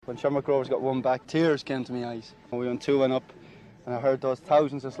When Shamrock Rovers got one back, tears came to my eyes. We went 2-1 up, and I heard those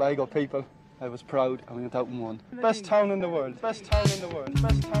thousands of Sligo people. I was proud, and we went out and won. Best town in the world, best town in the world,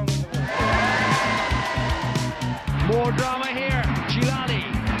 best town in the world. More drama here. Gilani,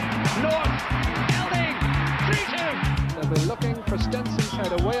 North, Elding, 3-2. They'll be looking for Stenson's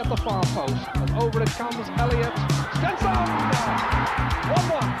head away at the far post, and over it comes Elliott. Stenson!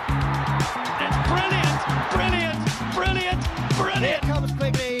 1-1. It's brilliant, brilliant, brilliant, brilliant. Here comes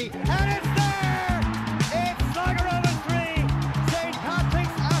Quigley, and it's there! It's Sligo Rovers 3, St.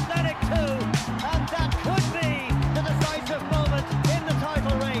 Patrick's Athletic 2, and that could be the decisive moment in the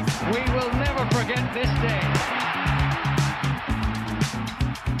title race. We will never forget this day.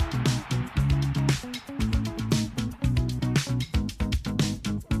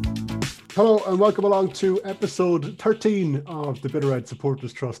 Hello and welcome along to episode 13 of the Bitterhead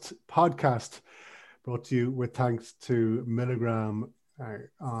Supporters Trust podcast, brought to you with thanks to Milligram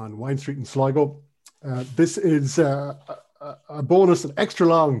on Wine Street in Sligo. This is a bonus, an extra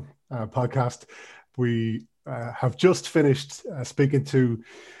long podcast. We have just finished speaking to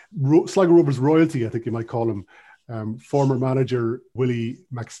Sligo Rovers royalty, I think you might call him, former manager Willie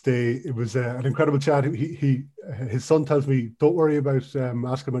McStay. It was an incredible chat. His son tells me, don't worry about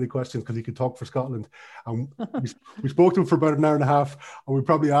asking him any questions because he can talk for Scotland. And we spoke to him for about an hour and a half, and we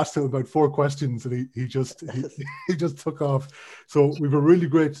probably asked him about 4 questions, and he just took off. So we've a really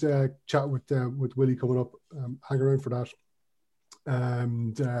great chat with Willie coming up. Hang around for that.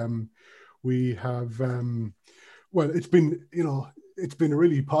 And we have it's been a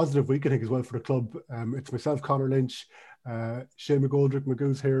really positive week, I think, as well for the club. It's myself, Conor Lynch, Shane McGoldrick,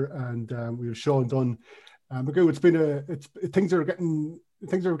 Magoo's here, and we have Sean Dunn. Magoo,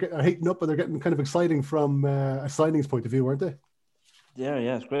 things are heating up, and they're getting kind of exciting from a signings point of view, aren't they? Yeah,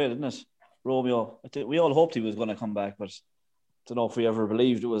 it's great, isn't it? Romeo, I think we all hoped he was going to come back, but I don't know if we ever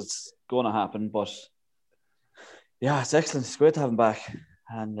believed it was going to happen. But yeah, it's excellent. It's great to have him back,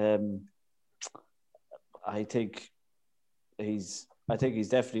 and I think he's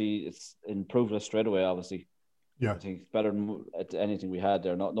definitely improved us straight away. Obviously, yeah. I think it's better than anything we had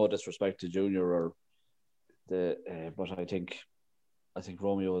there. No disrespect to Junior or but I think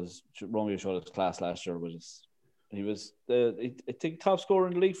Romeo showed his class last year. He was I think top scorer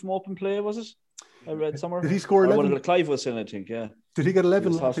in the league from open play, was it? I read somewhere. Did he score 11? Clive was in, I think. Yeah. Did he get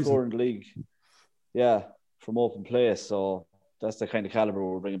 11? He was top scorer in the league. Yeah, from open play. So that's the kind of caliber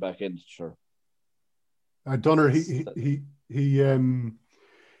we're bringing back in. Sure. Dunner, his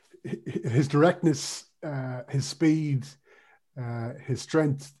directness, his speed, his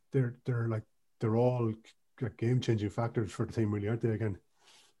strength, they're all game-changing factors for the team, really, aren't they? Again,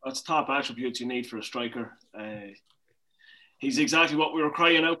 that's top attributes you need for a striker. He's exactly what we were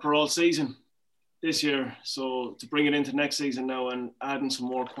crying out for all season this year. So to bring it into next season now and adding some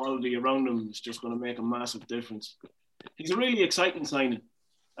more quality around him is just going to make a massive difference. He's a really exciting signing,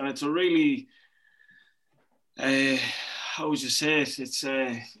 and it's a really how would you say it? It's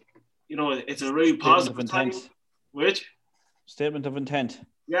it's a really positive intent. Which statement of intent?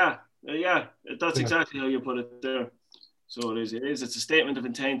 Yeah. That's exactly how you put it there. So it is. It's a statement of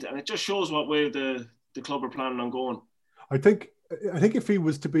intent, and it just shows what way the club are planning on going. I think if you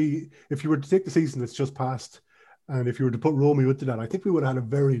were to take the season that's just passed, and if you were to put Romeo into that, I think we would have had a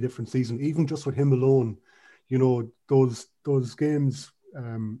very different season, even just with him alone. Those games,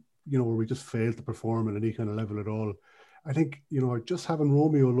 where we just failed to perform at any kind of level at all. I think, just having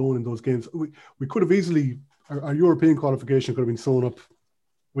Romeo alone in those games, we could have easily, our European qualification could have been sewn up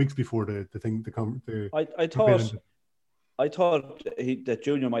weeks before the thing to come. I thought that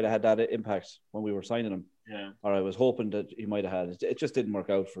Junior might have had that impact when we were signing him. Yeah. Or I was hoping that he might have had it. It just didn't work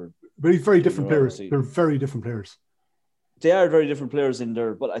out for. But he's very different players. They're very different players. They are very different players in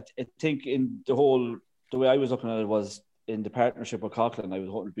there, but I think in the way I was looking at it was in the partnership with Coughlin, I was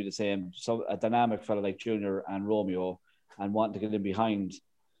hoping to be the same. So a dynamic fella like Junior and Romeo, and wanting to get in behind.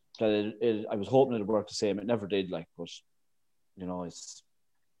 That I was hoping it would work the same. It never did. But it's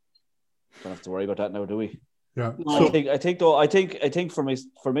don't have to worry about that now, do we? Yeah. I think for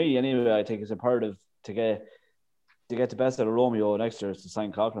me anyway, I think it's imperative to get the best out of Romeo next year is to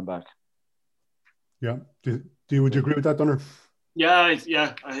sign Coughlin back. Yeah. Would you agree with that, Dunner? Yeah.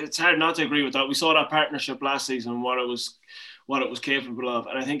 It's hard not to agree with that. We saw that partnership last season, what it was capable of,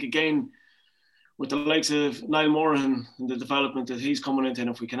 and I think again with the likes of Niall Moran and the development that he's coming into, and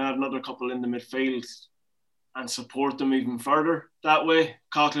if we can add another couple in the midfield and support them even further that way,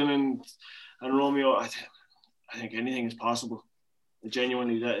 Coughlin and Romeo, I think anything is possible.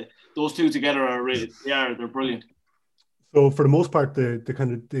 Genuinely, those two together they're brilliant. So for the most part, the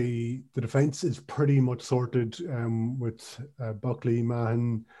defence is pretty much sorted with Buckley,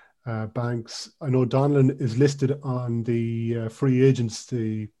 Mahan, Banks. I know Donlan is listed on the free agents,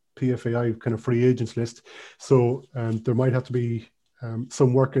 the PFAI kind of free agents list. So there might have to be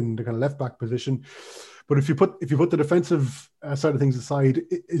some work in the kind of left back position. But if you put the defensive side of things aside,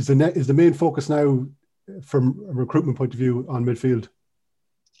 is the main focus now from a recruitment point of view on midfield?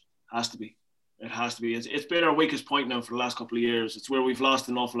 Has to be. It has to be. It's been our weakest point now for the last couple of years. It's where we've lost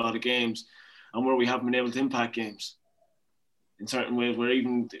an awful lot of games and where we haven't been able to impact games in certain ways,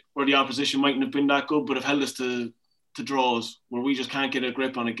 where the opposition mightn't have been that good but have held us to draws, where we just can't get a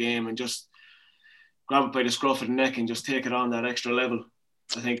grip on a game and just grab it by the scruff of the neck and just take it on that extra level.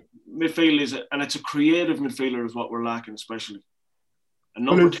 I think midfield and it's a creative midfielder is what we're lacking, especially. And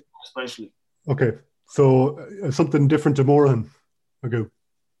number 2 especially. Okay. So something different to Moran. Okay.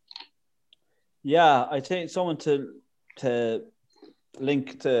 Yeah, I think someone to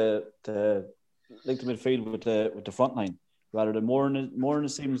link to midfield with the front line rather than Moran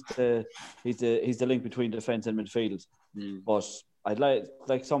seems to he's the link between defence and midfield. But I'd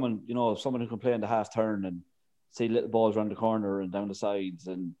like someone who can play in the half turn and see little balls around the corner and down the sides,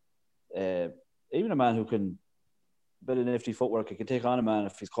 and even a man who can bit of nifty footwork. He can take on a man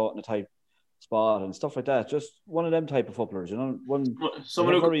if he's caught in a tight spot and stuff like that. Just one of them type of footballers,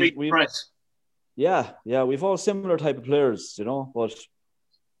 someone who can beat press. Yeah, we've all similar type of players, but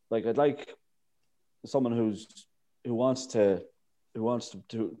like I'd like someone who wants to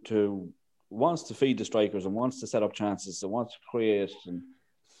feed the strikers and wants to set up chances and wants to create. And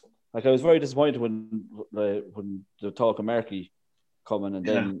like I was very disappointed when the talk of Merky coming and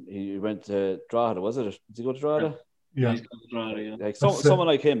then he went to Drogheda. Was it? Did he go to Drogheda? Yeah. Like someone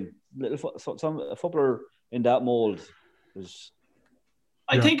like him, a footballer in that mould was.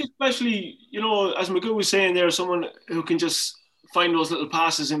 I think especially, as Magoo was saying there, someone who can just find those little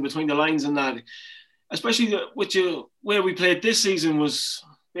passes in between the lines and that, especially with the way we played this season was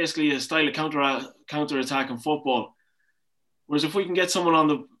basically a style of counter-attack in football. Whereas if we can get someone on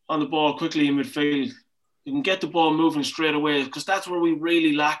the ball quickly in midfield, you can get the ball moving straight away, because that's where we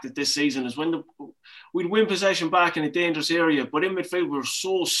really lacked it this season, is when we'd win possession back in a dangerous area, but in midfield we were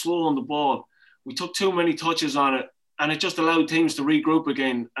so slow on the ball. We took too many touches on it, and it just allowed teams to regroup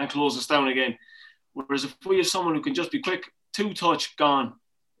again and close us down again. Whereas if we have someone who can just be quick, 2 touch, gone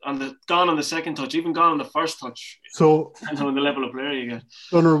on the second touch, even gone on the first touch. So depends on the level of player you get.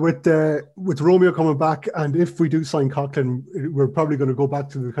 Gunnar, with Romeo coming back, and if we do sign Coughlin, we're probably going to go back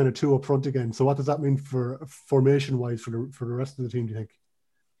to the kind of 2 up front again. So what does that mean for formation-wise for the rest of the team, do you think?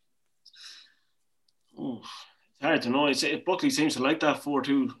 It's hard to know. Buckley seems to like that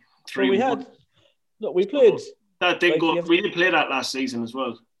 4-2-3. We played. That did go. We did play that last season as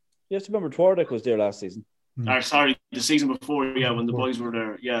well. You have to remember Twardek was there last season. Sorry, the season before, when the boys were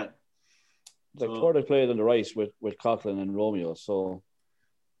there, Twardek played on the right with Coughlin and Romeo, so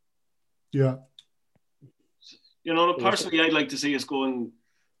yeah. Personally, I'd like to see us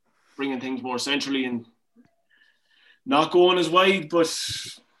bringing things more centrally and not going as wide, but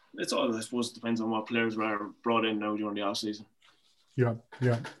it's all, I suppose, depends on what players were brought in now during the off season. Yeah.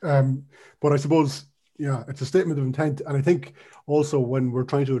 But I suppose. Yeah, it's a statement of intent, and I think also when we're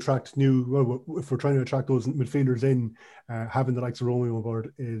trying to attract if we're trying to attract those midfielders in, having the likes of Romeo on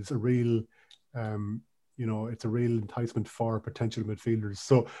board is a real, it's a real enticement for potential midfielders.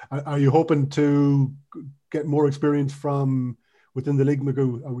 So, are you hoping to get more experience from within the league,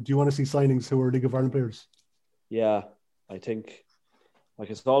 Magoo? Do you want to see signings who are League of Ireland players? Yeah, I think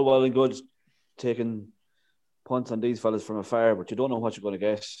it's all well and good taking punts on these fellas from afar, but you don't know what you're going to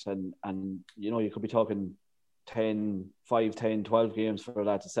get, and you could be talking 10, 12 games for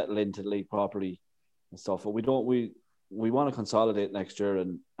that to settle into the league properly and stuff. But we want to consolidate next year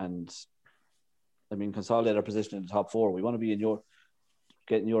and consolidate our position in the top 4. We want to be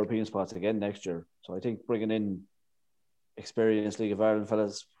getting European spots again next year. So I think bringing in experienced League of Ireland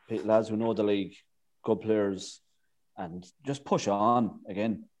fellas, lads who know the league, good players, and just push on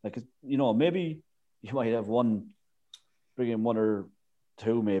again. Maybe you might have bring in 1 or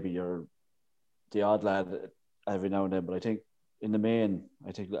 2 maybe, or the odd lad every now and then. But I think in the main,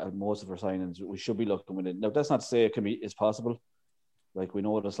 most of our signings, we should be looking within. Now, that's not to say it's possible. Like, we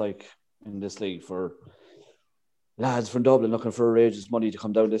know what it's like in this league for lads from Dublin looking for outrageous money to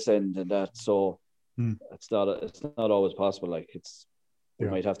come down this end and that. So it's not always possible. Like, we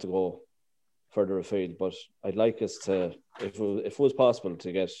might have to go further afield. But I'd like us to, if it was possible,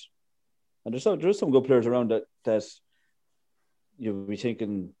 to get. And there's some good players around that you'll be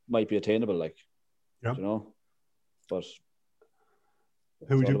thinking might be attainable, but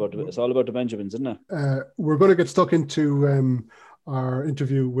It's all about the Benjamins, isn't it? We're going to get stuck into our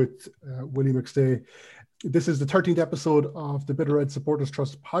interview with Willie McStay. This is the 13th episode of the Bitter Red Supporters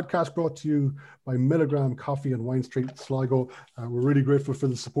Trust podcast, brought to you by Milligram Coffee on Wine Street, Sligo. We're really grateful for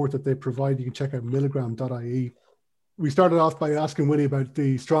the support that they provide. You can check out milligram.ie. We started off by asking Willie about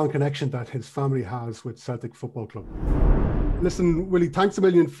the strong connection that his family has with Celtic Football Club. Listen, Willie, thanks a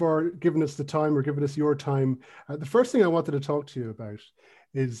million for giving us the time, or giving us your time. The first thing I wanted to talk to you about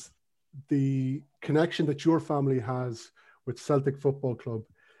is the connection that your family has with Celtic Football Club.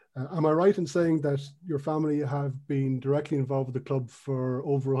 Am I right in saying that your family have been directly involved with the club for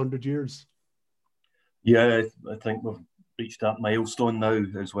over 100 years? Yeah, I think we've reached that milestone now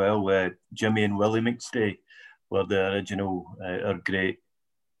as well. Jimmy and Willie McStay were the original, our great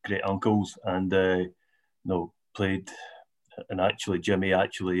uncles, and played. And actually, Jimmy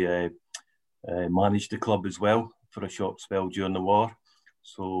managed the club as well for a short spell during the war.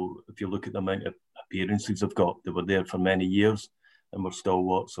 So if you look at the amount of appearances they've got, they were there for many years and were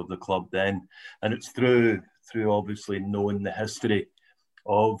stalwarts of the club then. And it's through obviously knowing the history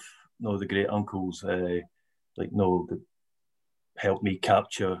of the great uncles, that helped me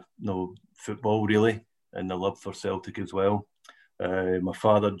capture football really, and the love for Celtic as well. My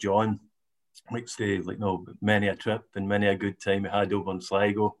father John McStay, many a trip and many a good time he had over in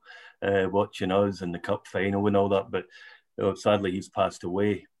Sligo, watching us in the cup final and all that. But sadly he's passed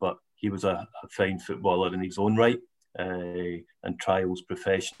away. But he was a fine footballer in his own right, and trials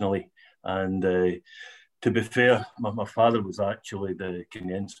professionally. And to be fair, my father was actually the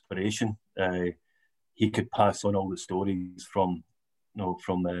kind of inspiration. He could pass on all the stories from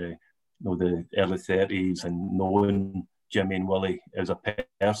the early 30s, and knowing Jimmy and Willie as a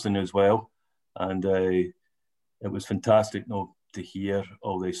person as well. And it was fantastic to hear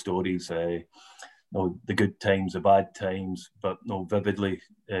all these stories, the good times, the bad times, but vividly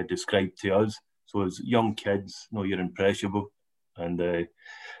described to us. So as young kids, you're impressionable, and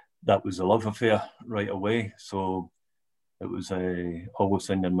that was a love affair right away. So it was always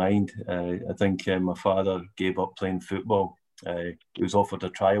in their mind. I think my father gave up playing football. He was offered a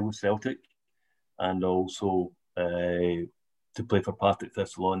trial with Celtic, and also to play for Partick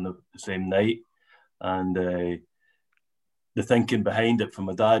Thistle on the same night. And the thinking behind it for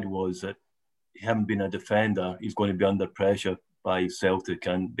my dad was that him being a defender, he's going to be under pressure by Celtic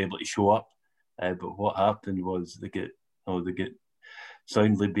and be able to show up. But what happened was they get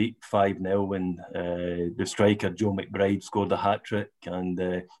soundly beat 5-0 when the striker Joe McBride scored a hat-trick, and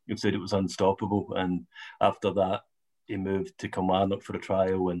he said it was unstoppable. And after that, he moved to Kilmarnock for a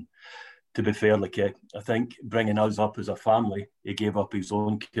trial. And to be fair, I think bringing us up as a family, he gave up his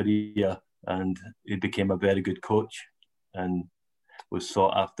own career, and he became a very good coach and was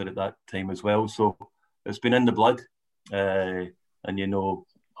sought after at that time as well. So it's been in the blood. And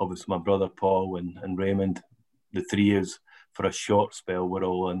obviously my brother Paul and Raymond, the three is, for a short spell, we're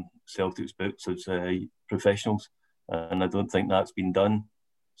all on Celtic's books as professionals, and I don't think that's been done.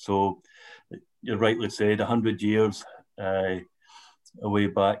 So you're rightly said, 100 years way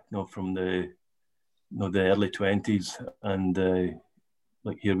back, from the early 20s, and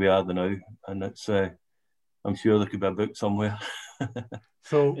here we are now, and it's I'm sure there could be a book somewhere.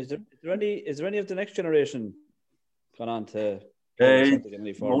 So is there any of the next generation gone on to Celtic in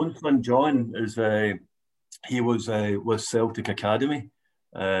any form? My own son John is he was with Celtic Academy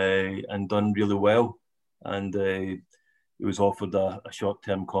and done really well, and he was offered a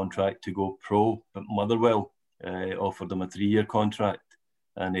short-term contract to go pro, but Motherwell offered him a 3-year contract,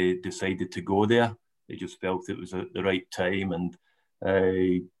 and he decided to go there. He just felt it was at the right time, and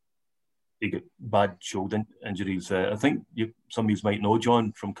he got bad shoulder injuries. I think some of you might know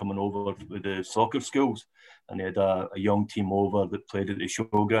John from coming over with the soccer schools, and he had a young team over that played at the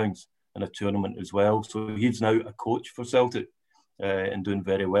showgrounds in a tournament as well. So he's now a coach for Celtic and doing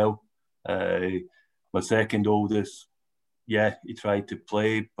very well. My second oldest, he tried to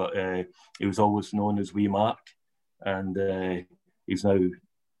play, but he was always known as Wee Mark, and he's now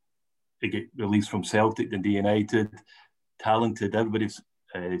he get released from Celtic, Dundee United. Talented, everybody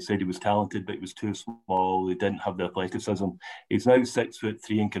said he was talented, but he was too small. He didn't have the athleticism. He's now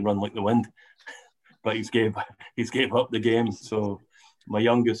 6'3" and can run like the wind, but he's gave up the game. So my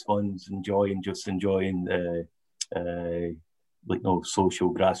youngest one's enjoying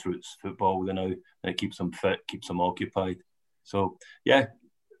social grassroots football, and it keeps them fit, keeps them occupied. So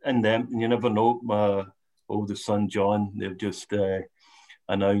and then you never know. My oldest son John, they've just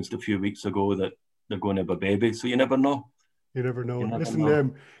announced a few weeks ago that they're going to have a baby. So you never know. You never know.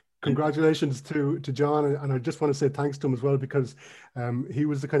 Listen, congratulations to John, and I just want to say thanks to him as well, because he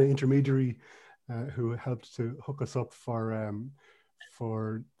was the kind of intermediary who helped to hook us up for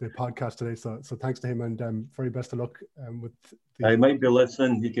for the podcast today. So thanks to him, and very best of luck with. I might be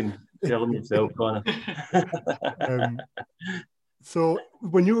listening. You can tell him yourself, Connor. So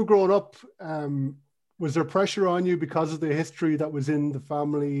when you were growing up, was there pressure on you because of the history that was in the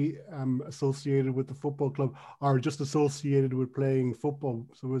family associated with the football club, or just associated with playing football?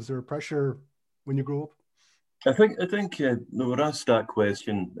 So was there pressure when you grew up? I think we were asked that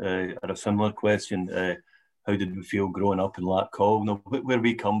question, or a similar question. How did we feel growing up in Larkhall? No, where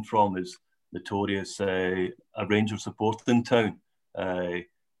we come from is notorious a Rangers supporting town,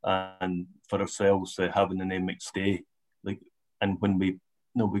 and for ourselves having the name McStay, and when we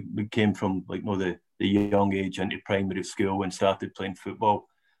came from the young age into primary school and started playing football,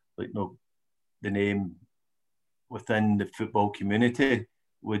 the name within the football community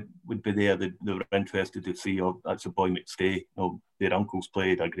would be there. They were interested to see, oh, that's a boy McStay. Their uncles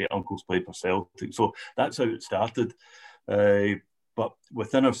played, our great uncles played for Celtic. So that's how it started. But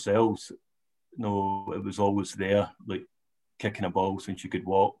within ourselves, it was always there, kicking a ball since you could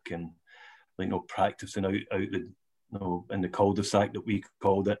walk, and practicing out in the cul-de-sac that we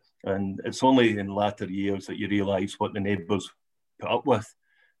called it. And it's only in latter years that you realise what the neighbours put up with.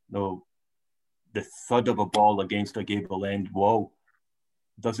 The thud of a ball against a gable end wall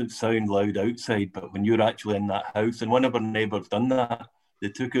doesn't sound loud outside, but when you're actually in that house, and one of our neighbours done that, they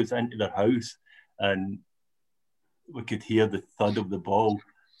took us into their house and we could hear the thud of the ball.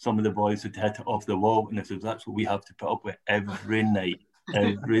 Some of the boys had hit it off the wall, and I said, that's what we have to put up with every night,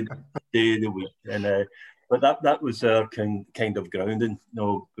 every day of the week. And but that was our kind of grounding,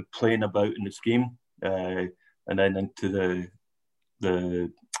 playing about in the scheme, and then into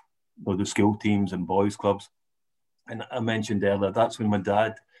the school teams and boys clubs. And I mentioned earlier, that's when my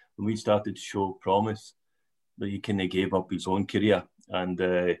dad, when we started to show promise, that he kind of gave up his own career and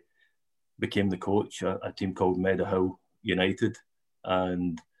became the coach at a team called Meadowhill United.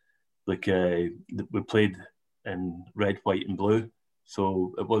 And we played in red, white and blue.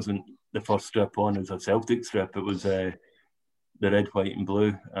 So it wasn't the first strip on as a Celtic strip. It was the red, white and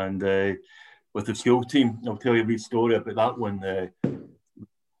blue. And with the school team, I'll tell you a wee story about that one.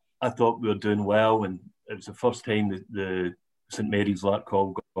 I thought we were doing well, and it was the first time that the St Mary's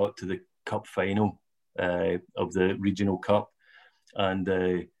Larkhall got to the cup final of the regional cup, and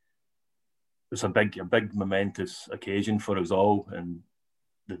it was a big momentous occasion for us all. And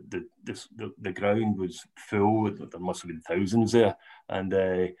the ground was full. There must have been thousands there. And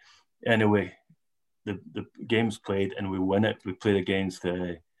anyway, the game's played and we win it. We played against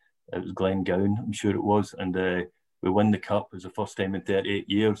it was Glengown, I'm sure it was, and we won the cup. It was the first time in 38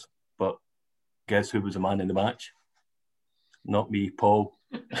 years. But guess who was the man in the match? Not me, Paul.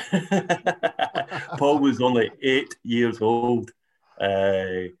 Paul was only 8 years old,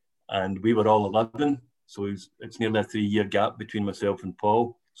 and we were all 11. So it's nearly a 3-year gap between myself and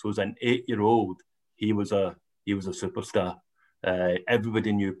Paul. So as an 8-year-old, he was a superstar.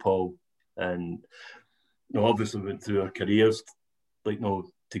 Everybody knew Paul, and obviously went through our careers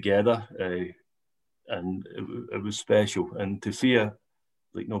together, and it was special. And to see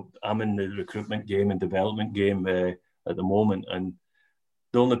I'm in the recruitment game and development game at the moment, and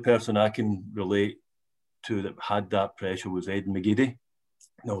the only person I can relate to that had that pressure was Ed McGeady.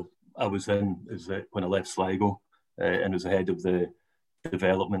 I was when I left Sligo and was ahead of the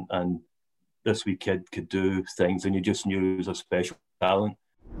development, and this wee kid could do things, and you just knew he was a special talent.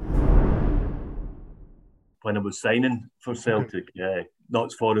 When I was signing for Celtic,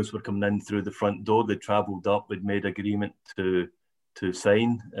 Notts Forest were coming in through the front door. They travelled up, we'd made agreement to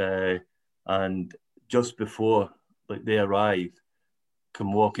sign, and just before they arrived,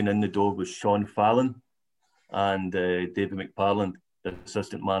 come walking in the door was Sean Fallon and David McParland, the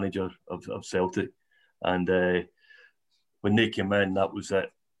assistant manager of Celtic. And when they came in, that was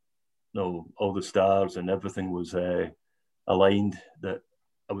it. All the stars and everything was aligned that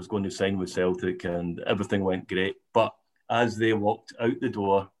I was going to sign with Celtic, and everything went great. But as they walked out the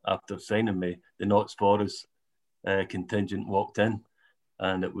door after signing me, the Notts Forest contingent walked in,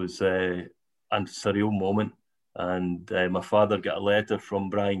 and it was a surreal moment. And my father got a letter from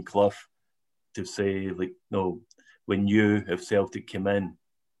Brian Clough to say, we knew if Celtic came in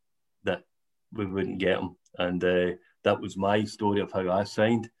that we wouldn't get them. And that was my story of how I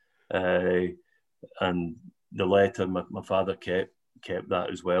signed. And the letter, my father kept that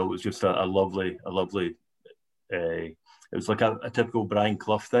as well. It was just a lovely, it was like a typical Brian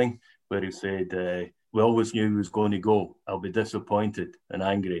Clough thing, where he said, we always knew he was going to go. I'll be disappointed and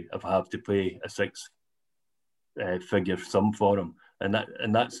angry if I have to pay a six-figure sum for him. And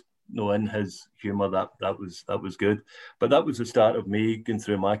that's in his humour. That was good. But that was the start of me going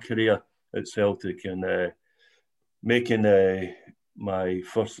through my career at Celtic, and making my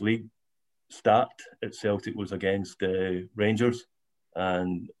first league start at Celtic was against Rangers,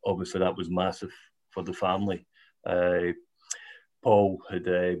 and obviously that was massive for the family. Paul had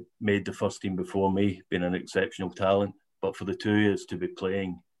made the first team before me, being an exceptional talent, but for the 2 years to be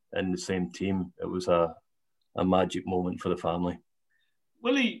playing in the same team, it was a magic moment for the family.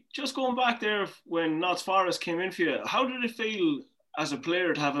 Willie, just going back there when Notts Forest came in for you, how did it feel as a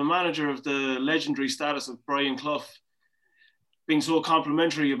player to have a manager of the legendary status of Brian Clough being so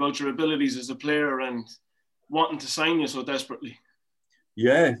complimentary about your abilities as a player and wanting to sign you so desperately?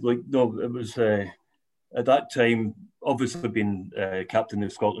 Yeah, it was at that time, obviously being captain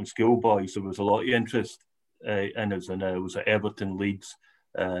of Scotland schoolboys, there was a lot of interest in us, and it was at Everton, Leeds,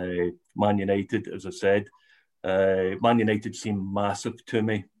 Man United, as I said. Man United seemed massive to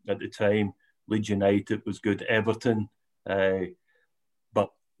me at the time. Leeds United was good. Everton, but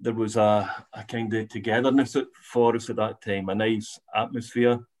there was a kind of togetherness for us at that time, a nice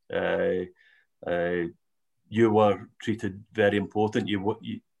atmosphere. You were treated very important.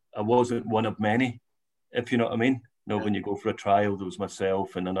 I wasn't one of many, if you know what I mean. When you go for a trial, there was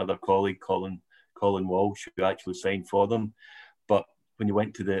myself and another colleague, Colin Walsh, who actually signed for them. But when you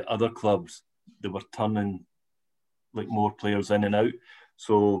went to the other clubs, they were turning like more players in and out.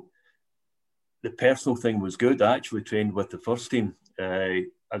 So the personal thing was good. I actually trained with the first team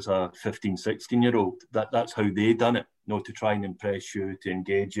as a 15, 16-year-old. That's how they done it, to try and impress you, to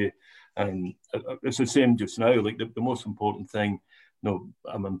engage you. And it's the same just now. Like the most important thing,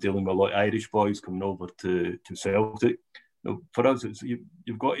 I'm dealing with a lot of Irish boys coming over to Celtic. For us,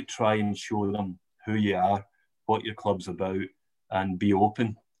 you've got to try and show them who you are, what your club's about, and be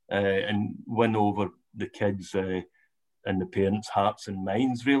open and win over the kids and the parents' hearts and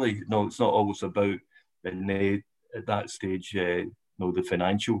minds, really. It's not always about, at that stage, the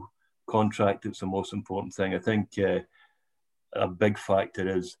financial contract. It's the most important thing. I think a big factor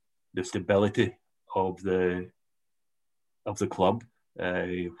is the stability of the club,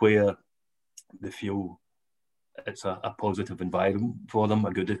 where they feel it's a positive environment for them,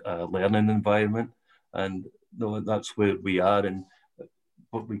 a good learning environment. And that's where we are. And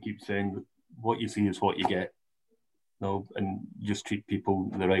what we keep saying, what you see is what you get. And just treat people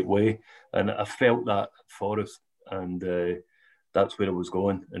the right way. And I felt that at Forest, and that's where I was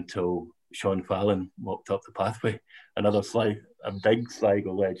going until Sean Fallon walked up the pathway. Another a big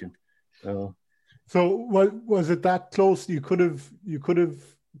Sligo legend. So was it that close? You could have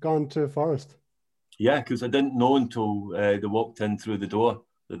gone to Forest. Yeah, because I didn't know until they walked in through the door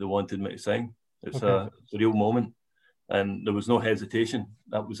that they wanted me to sign. It's a real moment, and there was no hesitation.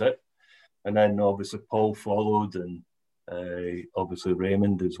 That was it. And then obviously Paul followed, and obviously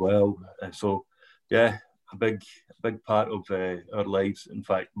Raymond as well. So yeah, a big part of our lives. In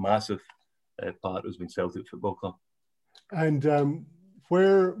fact, massive part has been Celtic Football Club. And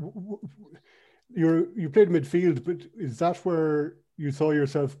where you played midfield, but is that where you saw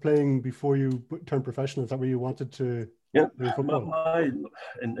yourself playing before you turned professional? Is that where you wanted to play football?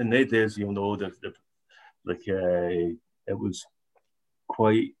 In the days, it was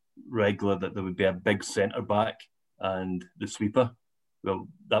quite regular that there would be a big centre back and the sweeper. Well,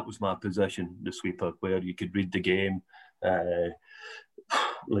 that was my position, the sweeper, where you could read the game,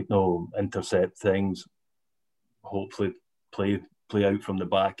 intercept things, hopefully play out from the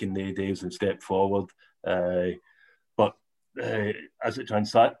back in the days and step forward. But as it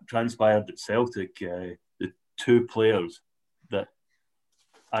transpired at Celtic, the two players that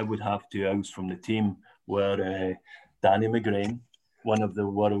I would have to oust from the team were Danny McGrain, one of the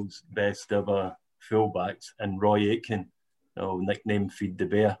world's best ever fullbacks, and Roy Aitken, nicknamed Feed the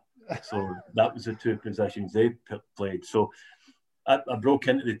Bear. So that was the two positions they played. So I broke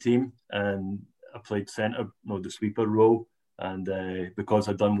into the team and I played centre, the sweeper role. And because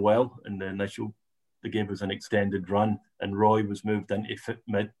I'd done well in the initial, they gave us an extended run, and Roy was moved into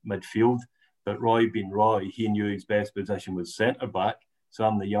midfield. But Roy being Roy, he knew his best position was centre back. So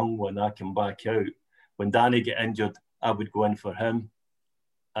I'm the young one, I can back out. When Danny get injured, I would go in for him.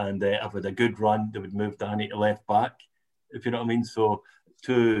 And if I had a good run, they would move Danny to left back, if you know what I mean. So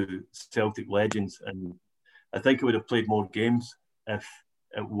two Celtic legends. And I think I would have played more games if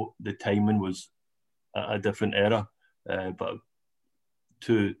the timing was a different era. But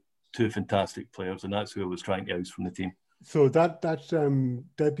two fantastic players, and that's who I was trying to oust from the team. So that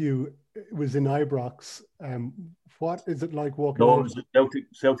debut was in Ibrox. What is it like walking? No, it was at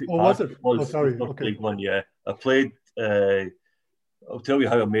Celtic Oh, Park. was it? Was sorry. Okay. League One, yeah. I played. I'll tell you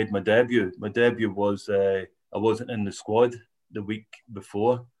how I made my debut. My debut was I wasn't in the squad the week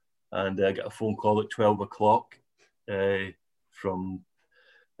before, and I got a phone call at 12 o'clock from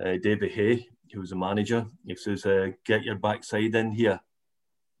David Hay, who was the manager. He says, "Get your backside in here.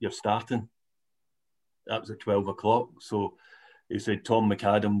 You're starting." That was at 12 o'clock. So he said Tom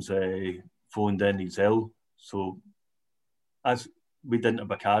McAdams phoned in, he's ill. So as we didn't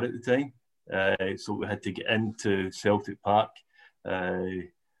have a car at the time, so we had to get into Celtic Park,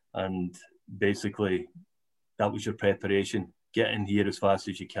 and basically that was your preparation. Get in here as fast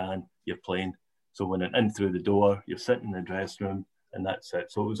as you can, you're playing. So when in through the door, you're sitting in the dressing room, and that's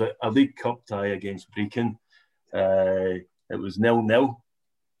it. So it was a League Cup tie against Brecon. It was 0-0.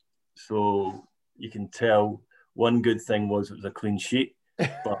 So you can tell one good thing was it was a clean sheet,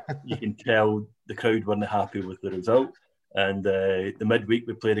 but you can tell the crowd weren't happy with the result. And the midweek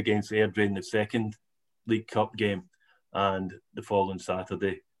we played against Airdrie in the second League Cup game, and the following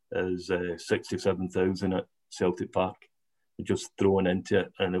Saturday is 67,000 at Celtic Park, just thrown into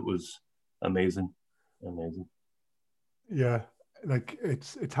it, and it was amazing. Yeah, like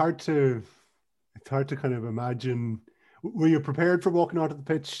it's hard to kind of imagine. Were you prepared for walking onto the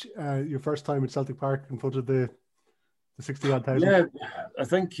pitch your first time at Celtic Park in front of the 60-odd thousand? Yeah, I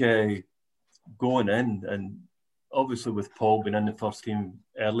think going in, and obviously with Paul being in the first team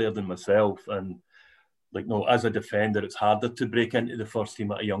earlier than myself, and like as a defender, it's harder to break into the first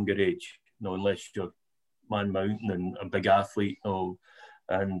team at a younger age. Unless you're Man Mountain and a big athlete.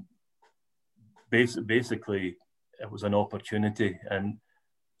 And basically, it was an opportunity, and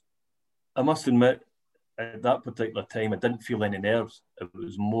I must admit, at that particular time, I didn't feel any nerves. It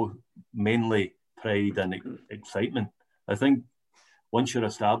was mainly pride and excitement. I think once you're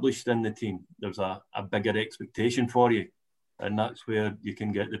established in the team, there's a bigger expectation for you, and that's where you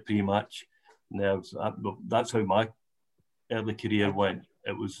can get the pre-match nerves. That's how my early career went.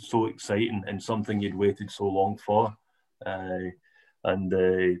 It was so exciting and something you'd waited so long for, and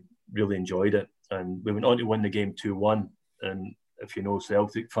really enjoyed it. And we went on to win the game 2-1. And if you know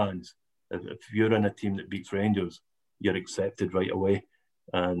Celtic fans, if you're in a team that beats Rangers, you're accepted right away.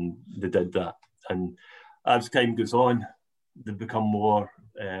 And they did that. And as time goes on, they become more,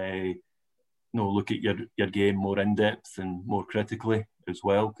 look at your game more in depth and more critically as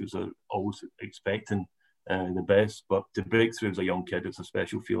well, because they're always expecting the best. But to break through as a young kid, it's a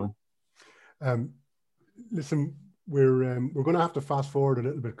special feeling. Listen, we're going to have to fast forward a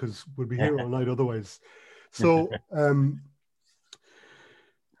little bit because we'll be here all night otherwise. So,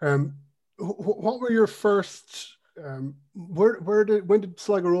 what were your first? When did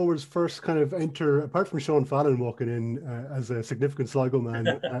Sligo Rovers first kind of enter? Apart from Sean Fallon walking in as a significant Sligo man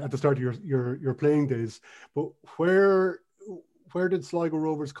at the start of your playing days, but where did Sligo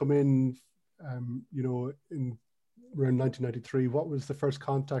Rovers come in? In around 1993, what was the first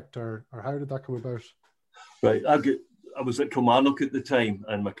contact, or how did that come about? Right, I was at Kilmarnock at the time,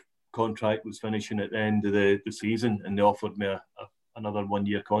 and my contract was finishing at the end of the season, and they offered me another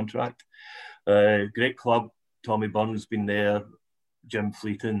 1-year contract. Great club. Tommy Byrne's been there, Jim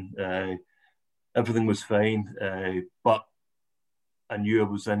Fleeton, everything was fine, but I knew I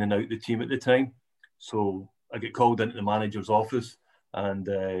was in and out the team at the time, so I get called into the manager's office, and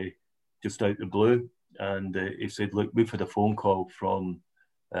just out the blue, and he said, "Look, we've had a phone call from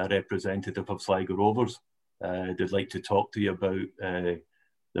a representative of Sligo Rovers. They'd like to talk to you about the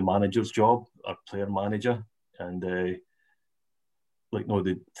manager's job, our player manager." And it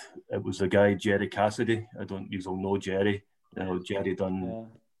was the guy, Jerry Cassidy. I don't usually know Jerry. Jerry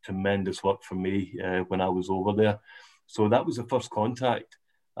done tremendous work for me when I was over there. So that was the first contact.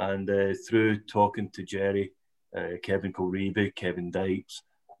 And through talking to Jerry, Kevin Colreevy, Kevin Dykes,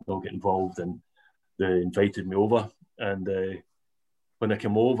 they'll get involved, and they invited me over. And when I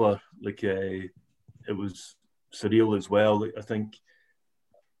came over, it was surreal as well. I think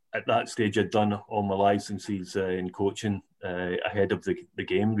at that stage I'd done all my licenses in coaching ahead of the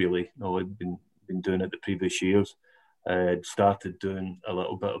game, really. I'd been doing it the previous years. I'd started doing a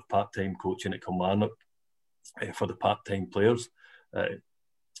little bit of part-time coaching at Kilmarnock for the part-time players,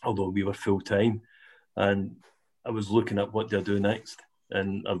 although we were full-time. And I was looking at what they'll do next,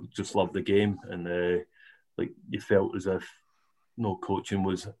 and I just loved the game. And you felt as if coaching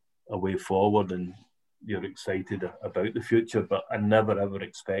was a way forward, and you're excited about the future. But I never ever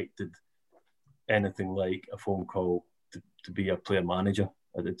expected anything like a phone call to be a player manager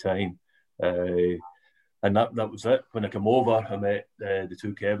at the time. And that was it. When I came over, I met the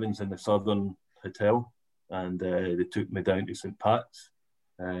two Kevins in the Southern Hotel, and they took me down to St Pat's.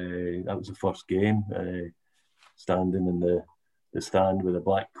 That was the first game, standing in the stand with a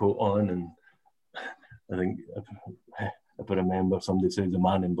black coat on, and I think if I remember, somebody said the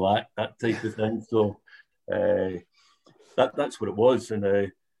man in black, that type of thing. So that's what it was.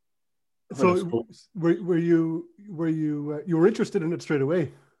 And so were you interested in it straight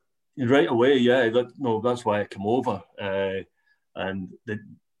away? Right away, yeah. That's why I came over. And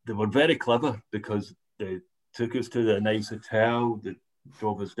they were very clever because they took us to the nice hotel, they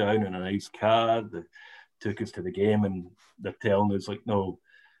drove us down in a nice car, they took us to the game, and they're telling us, like, no,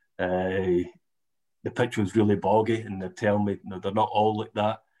 the pitch was really boggy, and they're telling me, no, they're not all like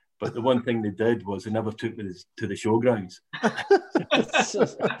that. But the one thing they did was they never took me to the showgrounds.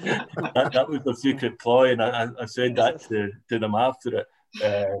 that was their secret ploy, and I said that to them after it.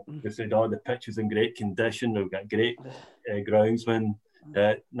 They said, "Oh, the pitch is in great condition. We've got great groundsmen,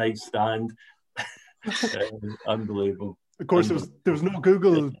 nice stand, unbelievable." Of course, there was no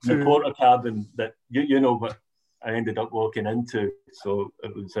Google. The quarter cabin that you know what I ended up walking into, so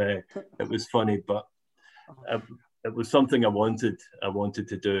it was funny, but it was something I wanted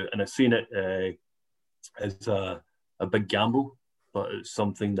to do, and I seen it as a big gamble, but it's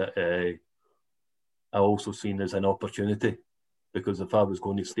something that I also seen as an opportunity, because if I was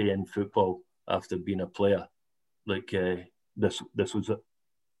going to stay in football after being a player, like this was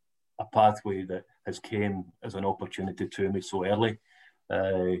a pathway that has came as an opportunity to me so early,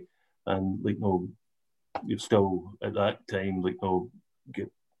 and like, no, you've still at that time, like, no,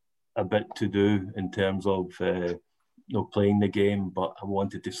 get a bit to do in terms of playing the game, but I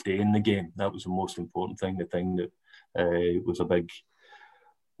wanted to stay in the game. That was the most important thing. The thing that was a big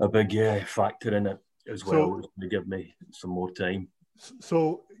factor in it as well, was to give me some more time.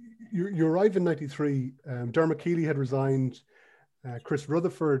 So you arrived in '93. Dermot Keely had resigned. Chris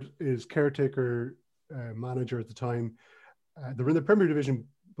Rutherford is caretaker manager at the time. They're in the Premier Division,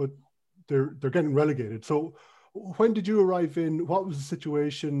 but they're getting relegated. So when did you arrive in? What was the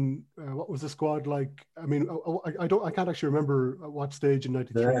situation? What was the squad like? I mean, I can't actually remember at what stage in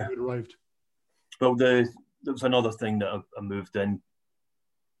 '93 you had arrived. Well, there was another thing that I moved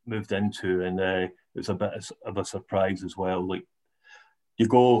into, and it was a bit of a surprise as well. Like, you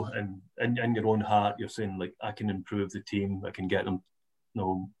go and in your own heart, you're saying, like, I can improve the team, I can get them,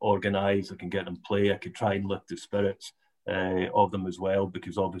 organised, I can get them play, I could try and lift the spirits of them as well,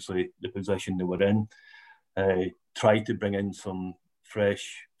 because obviously the position they were in. Try to bring in some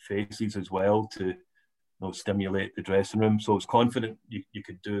fresh faces as well to stimulate the dressing room. So I was confident you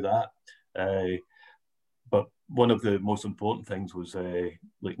could do that. But one of the most important things was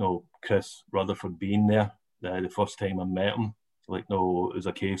Chris Rutherford being there. The first time I met him, it was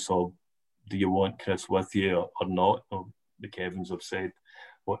a case of, do you want Chris with you or not? The Kevins have said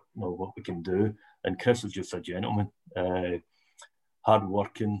what we can do, and Chris is just a gentleman, hard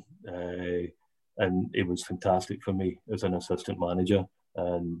working. And it was fantastic for me as an assistant manager.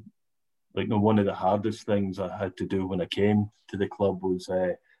 And one of the hardest things I had to do when I came to the club was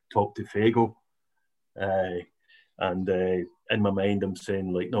talk to Fago. And in my mind, I'm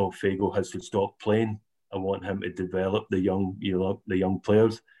saying, no, Fago has to stop playing. I want him to develop the young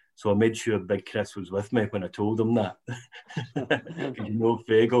players. So I made sure Big Chris was with me when I told him that.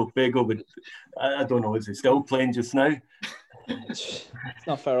 Fago would, I don't know, is he still playing just now? It's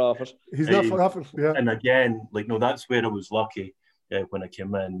not far off it. He's not far off it, yeah. And again, that's where I was lucky when I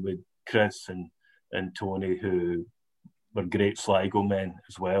came in with Chris and Tony, who were great Sligo men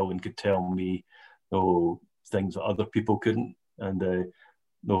as well, and could tell me things that other people couldn't. And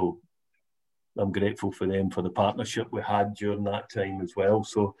I'm grateful for them for the partnership we had during that time as well.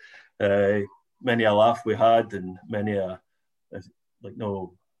 So many a laugh we had, and many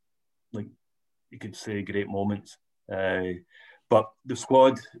you could say great moments. But the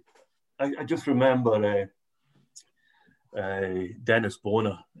squad, I just remember Dennis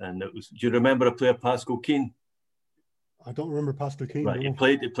Boner, and it was. Do you remember a player, Pascal Keane? I don't remember Pascal Keane. Right, no.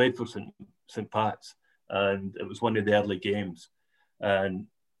 He played for St Pat's, and it was one of the early games. And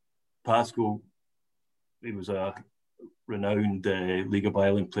Pascal, he was a renowned League of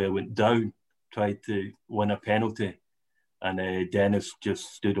Ireland player, went down, tried to win a penalty, and Dennis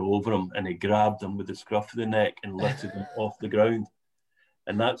just stood over him, and he grabbed him with the scruff of the neck and lifted him off the ground.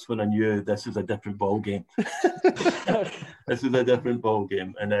 And that's when I knew this is a different ball game. This is a different ball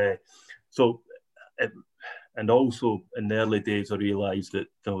game. And and also in the early days, I realised that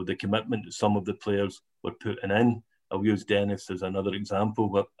the commitment that some of the players were putting in. I'll use Dennis as another example,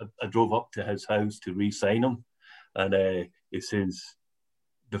 but I drove up to his house to re-sign him, and he says,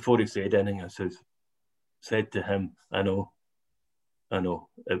 before he said anything, said to him, I know.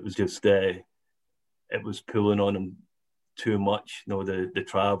 It was just, it was pulling on him too much, the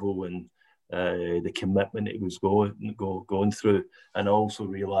travel and the commitment he was going through. And I also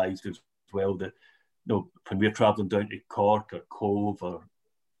realised as well that, when we're travelling down to Cork or Cove or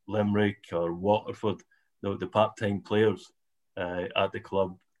Limerick or Waterford, the part-time players at the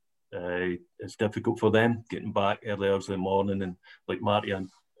club, it's difficult for them getting back early hours in the morning. And like Marty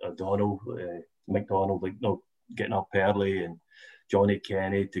McDonald, getting up early, and Johnny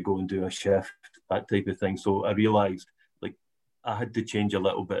Kenny to go and do a shift, that type of thing. So I realised I had to change a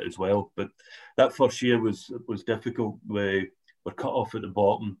little bit as well. But that first year was difficult. We were cut off at the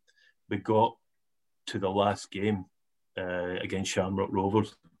bottom. We got to the last game against Shamrock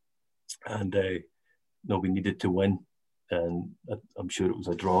Rovers, and we needed to win. And I'm sure it was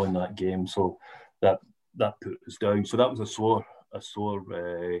a draw in that game, so that put us down. So that was a sore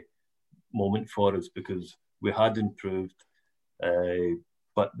moment for us because we had improved,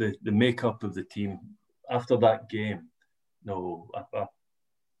 but the makeup of the team after that game, I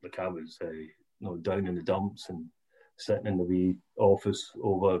was down in the dumps and sitting in the wee office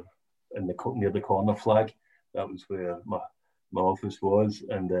over in near the corner flag. That was where my office was,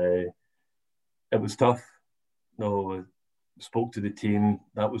 and it was tough. I spoke to the team.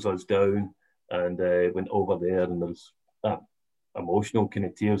 That was us down, and went over there, and there was that emotional kind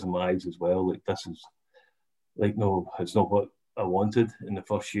of tears in my eyes as well. This is it's not what I wanted in the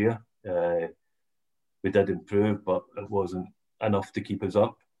first year. We did improve, but it wasn't enough to keep us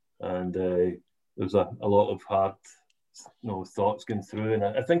up, and there was a lot of hard thoughts going through. And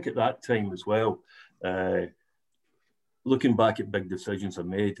I think at that time as well, looking back at big decisions I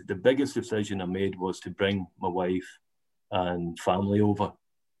made, the biggest decision I made was to bring my wife and family over,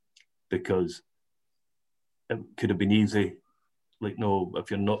 because it could have been easy,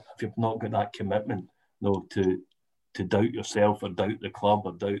 if you've not got that commitment, to doubt yourself or doubt the club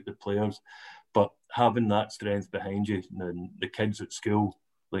or doubt the players. But having that strength behind you, and the kids at school,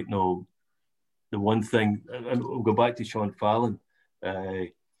 the one thing, and we'll go back to Sean Fallon.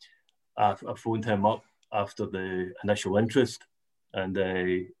 I phoned him up after the initial interest, and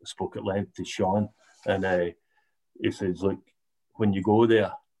I spoke at length to Sean, and he says, when you go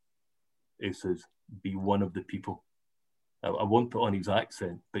there, he says, be one of the people. I won't put on his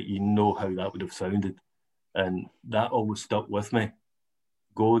accent, but you know how that would have sounded. And that always stuck with me.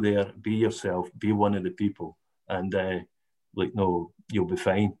 Go there, be yourself, be one of the people, and you'll be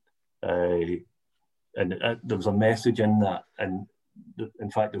fine. And there was a message in that, and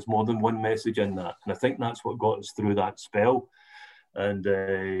in fact, there's more than one message in that, and I think that's what got us through that spell. And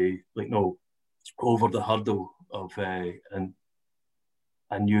over the hurdle of, and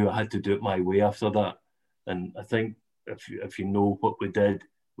I knew I had to do it my way after that. And I think if you know what we did,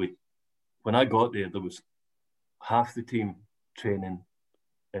 when I got there was half the team training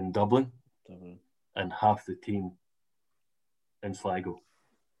in Dublin and half the team in Sligo,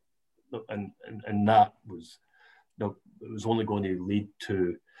 and that was it was only going to lead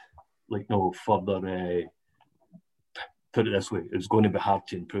to further. Put it this way, it was going to be hard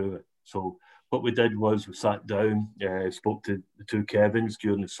to improve it. So what we did was we sat down, spoke to the two Kevins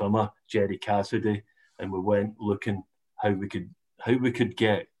during the summer, Jerry Cassidy, and we went looking how we could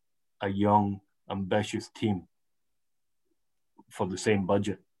get a young, ambitious team for the same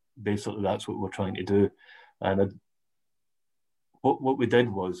budget. Basically, that's what we're trying to do. And what we did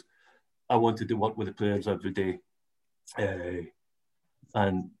was, I wanted to work with the players every day,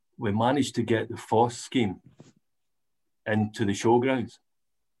 and we managed to get the FOSS scheme into the showgrounds.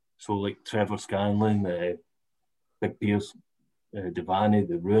 So Trevor Scanlon, Big Pierce, Devaney,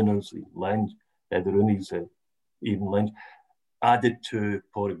 the Runers, Lynch, the Roonies, even Lynch, added to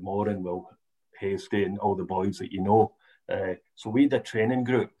Porrick Moran, Will Hasty, and all the boys that you know. So we had a training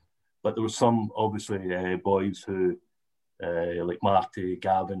group, but there were some obviously boys who, like Marty,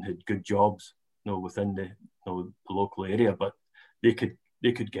 Gavin, had good jobs, within the local area, but they could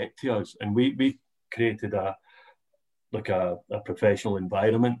get to us, and we created a professional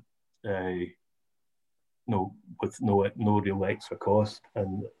environment, with no real extra cost,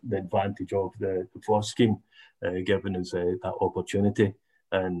 and the advantage of the FOSS scheme giving us that opportunity.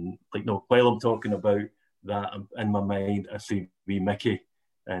 And while I'm talking about that, in my mind, I see wee Mickey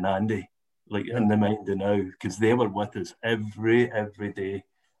and Andy in the mind now, because they were with us every day,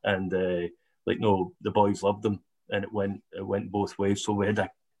 and the boys loved them, and it went both ways. So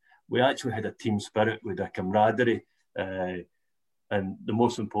we actually had a team spirit, we had a camaraderie, and the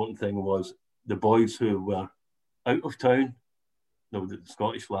most important thing was the boys who were out of town, the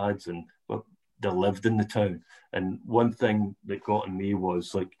Scottish lads, and they lived in the town. And one thing that got on me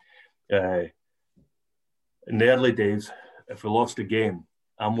was in the early days, if we lost a game,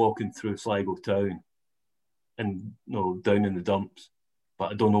 I'm walking through Sligo town and down in the dumps,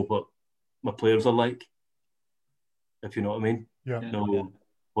 but I don't know what my players are like, if you know what I mean.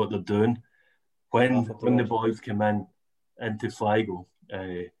 What they're doing. When the boys come into Sligo,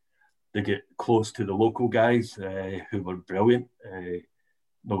 they get close to the local guys who were brilliant.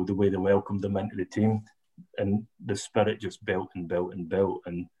 The way they welcomed them into the team, and the spirit just built and built and built.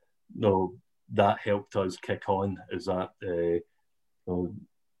 And that helped us kick on as that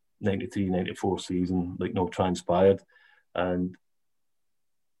 93-94 season transpired, and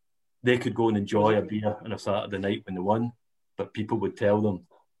they could go and enjoy a beer on a Saturday night when they won, but people would tell them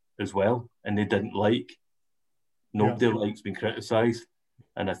as well, and they didn't like. Nobody likes being criticised,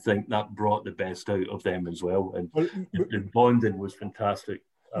 and I think that brought the best out of them as well. And the bonding was fantastic.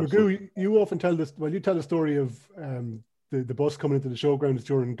 Magoo, you often tell this. Well, you tell the story of the bus coming into the showgrounds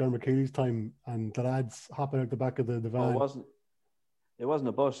during Dermot Keely's time, and the lads hopping out the back of the van. It wasn't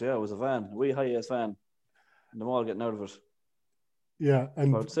a bus. Yeah, it was a van, a wee high-ass van, and them all getting out of it. Yeah,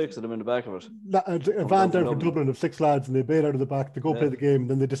 and about 6 of them in the back of it. A van down from Dublin of 6 lads, and they bail out of the back to go play the game,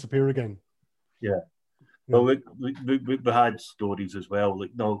 and then they disappear again. Yeah. Well, we had stories as well.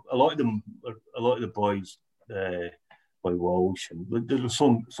 Like, a lot of the boys, by Walsh, and there were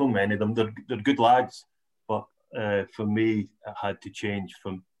so many of them. They're good lads, but for me, it had to change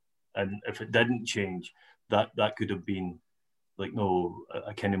and if it didn't change, that could have been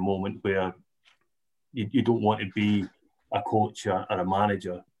a kind of moment where you don't want to be a coach or a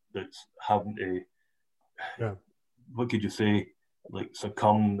manager that's having to, what could you say,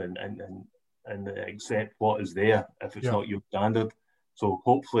 succumb and accept what is there if it's not your standard. So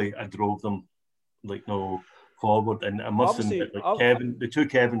hopefully I drove them forward, and I must admit, Kevin, the two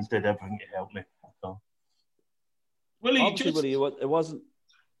Kevins did everything to help me. So. Willie,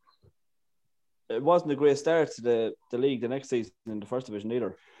 it wasn't a great start to the league the next season in the first division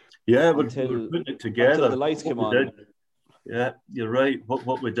either. Yeah, we're putting it together. Until the lights came on. Yeah, you're right.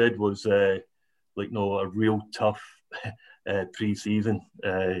 What we did was a real tough pre-season,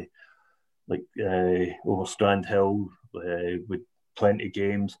 over Strand Hill with plenty of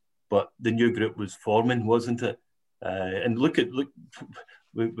games. But the new group was forming, wasn't it? And look,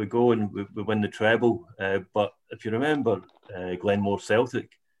 we go and we win the treble. But if you remember, Glenmore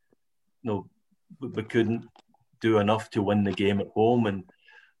Celtic, we couldn't do enough to win the game at home, and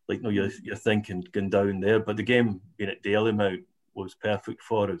you're thinking going down there. But the game being at Dalymount was perfect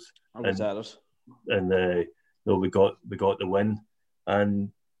for us. And we got the win,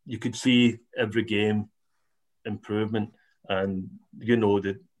 and you could see every game improvement, and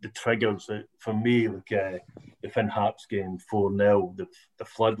the triggers for me, the Finn Harps game 4-0, the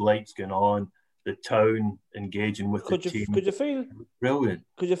floodlights going on, the town engaging with the team. Could you feel brilliant?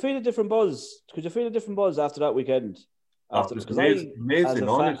 Could you feel a different buzz? Could you feel a different buzz after that weekend? It was amazing,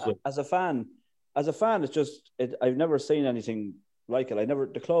 honestly. As a fan, it's just I've never seen anything like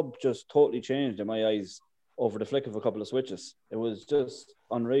it. The club just totally changed in my eyes over the flick of a couple of switches. It was just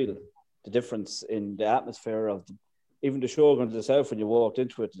unreal. The difference in the atmosphere of even the showground itself when you walked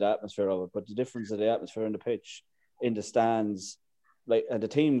into it, the atmosphere of it, but the difference of the atmosphere in the pitch, in the stands, and the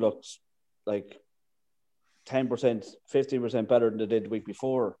team looks like 10%, 15% better than they did the week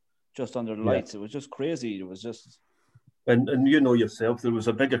before, just under the lights. It was just crazy. It was just... And yourself, there was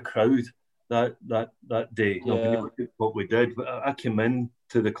a bigger crowd that day. When you look at what we did, I came in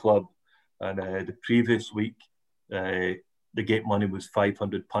to the club, and the previous week, the gate money was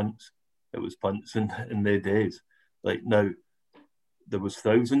 500 punts. It was punts in the days. Now, there was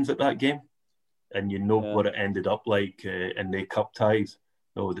thousands at that game, and what it ended up like in the cup ties.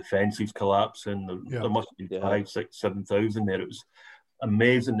 The fences collapsing. There must have been 5,000, 6,000, 7,000 there. It was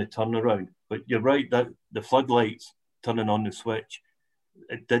amazing, the turnaround. But you're right, that the floodlights turning on the switch,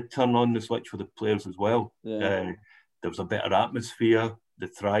 it did turn on the switch for the players as well. There was a better atmosphere. They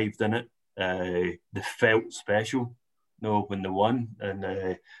thrived in it. They felt special, when they won,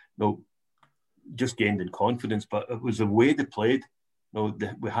 and just gained in confidence. But it was the way they played.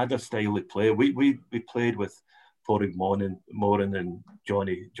 We had a style of play. We played with Porrig Moran and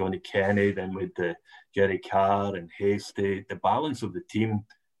Johnny Kenny, then with Jerry Carr and Hasty. The balance of the team,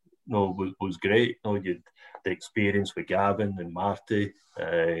 was great. You the experience with Gavin and Marty,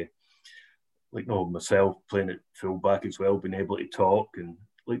 myself playing at fullback as well, being able to talk, and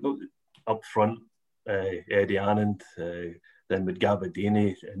up front, Eddie Anand, then with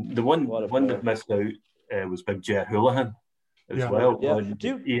Gabardini, and the one that missed out was Big Jet Houlihan as well.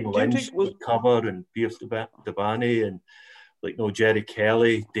 Ian Lynch would cover, and Pierce Dabani, and Jerry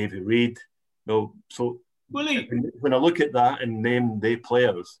Kelly, Davy Reid. So Willie, when I look at that and name the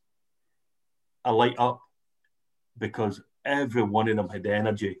players, I light up, because every one of them had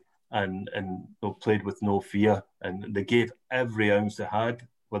energy and played with no fear, and they gave every ounce they had,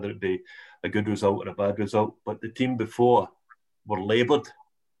 whether it be a good result or a bad result. But the team before were laboured.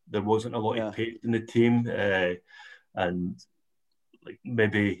 There wasn't a lot of pace in the team, and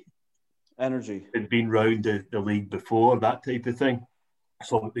maybe energy had been round the league before, that type of thing.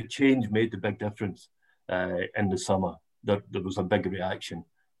 So the change made the big difference in the summer. There was a big reaction.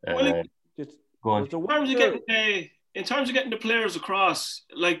 Well, Go on. in terms of getting the players across,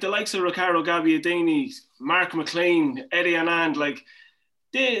 like the likes of Riccardo Gabbiadini, Mark McLean, Eddie Anand, like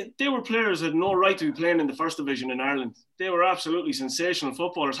they were players that had no right to be playing in the first division in Ireland. They were absolutely sensational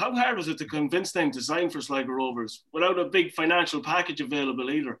footballers. How hard was it to convince them to sign for Sligo Rovers without a big financial package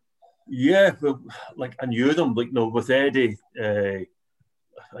available either? Yeah, well, like I knew them, like with Eddie, I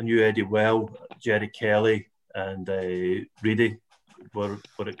knew Eddie well, Jerry Kelly and Reedy were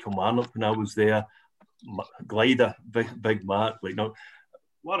at Kilmarnock when I was there. Glider, big Mark,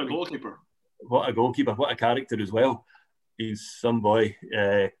 what a goalkeeper! What a character as well. He's some boy,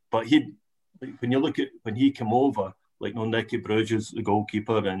 but when you look at when he came over, Nicky Bruges, the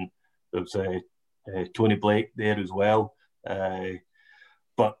goalkeeper, and there was Tony Blake there as well.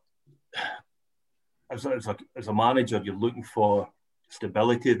 But as a manager, you're looking for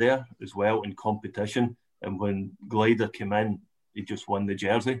stability there as well in competition. And when Glider came in, he just won the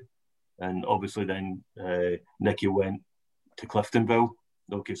jersey. And obviously then Nicky went to Cliftonville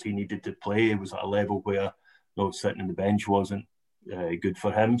because he needed to play. He was at a level where sitting on the bench wasn't good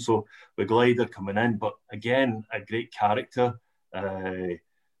for him. So with Glider coming in, but again, a great character,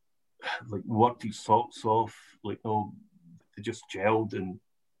 worked his socks off, they just gelled. And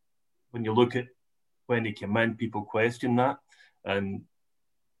when you look at when he came in, people question that. And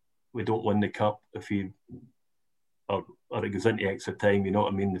we don't win the cup if he... Or it goes into extra time, you know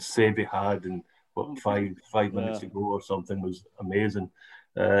what I mean? The save he had and five minutes to go or something was amazing.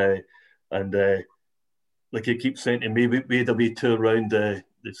 Like he keeps saying to me, we had a wee tour around the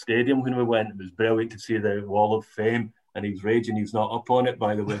stadium when we went. It was brilliant to see the Wall of Fame, and he's raging he's not up on it,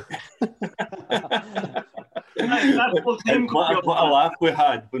 by the way. What a laugh we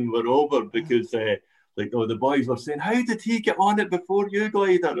had when we were over, because the boys were saying, how did he get on it before you,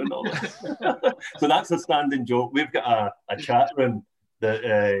 Glider? And all that. So that's a standing joke. We've got a chat room that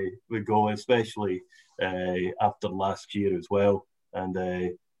we go, especially after last year as well. And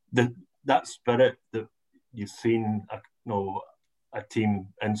that spirit that you've seen a team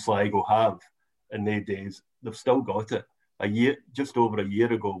in Sligo have in their days, they've still got it. Just over a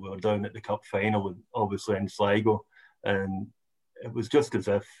year ago, we were down at the cup final, obviously in Sligo, and it was just as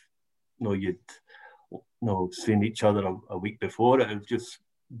if you'd seen each other a week before. It was just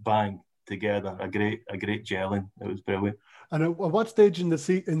bang together, a great gelling. It was brilliant. And at what stage in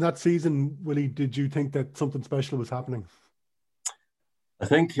that season, Willie, did you think that something special was happening? I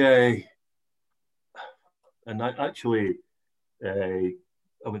think, I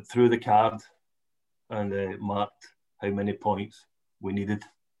went through the card and marked how many points we needed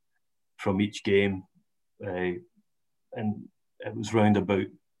from each game, and it was round about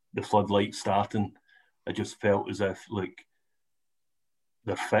the floodlight starting. I just felt as if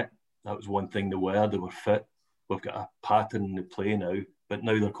they're fit. That was one thing they were fit. We've got a pattern in the play now, but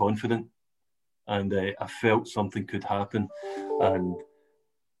now they're confident. And I felt something could happen. And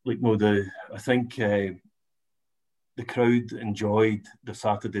I think the crowd enjoyed the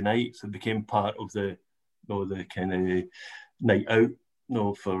Saturday nights. It became part of the kind of night out,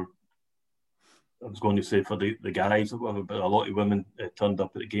 for the guys, but a lot of women turned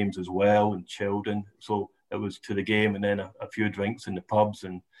up at the games as well, and children. So it was to the game and then a few drinks in the pubs.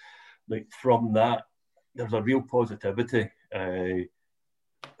 And from that, there's a real positivity. And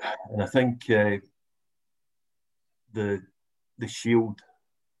I think the Shield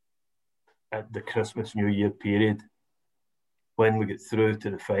at the Christmas New Year period, when we get through to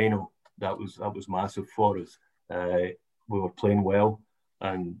the final, that was massive for us. We were playing well,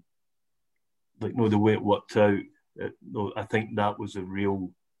 and the way it worked out, I think that was a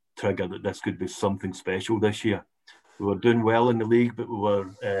real trigger that this could be something special this year. We were doing well in the league, but we were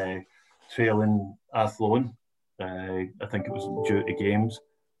trailing Athlone. I think it was due to games,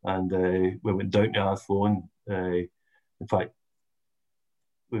 and we went down to Athlone. In fact,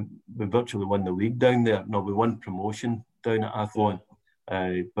 we virtually won the league down there. No, we won promotion down at Athlone.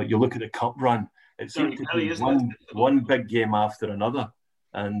 But you look at the cup run, it seemed to be one big game after another,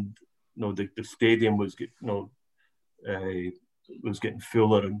 and the stadium was getting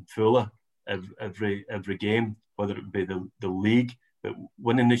fuller and fuller every game, whether it be the league. But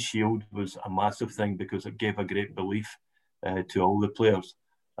winning the Shield was a massive thing because it gave a great belief to all the players.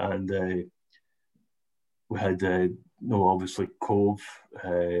 And we had obviously Cove,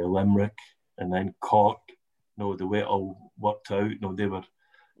 Limerick, and then Cork. The way it all worked out, they were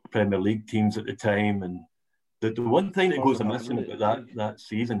Premier League teams at the time. And the one thing that goes missing about that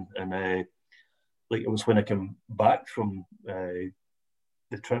season, and it was when I came back from the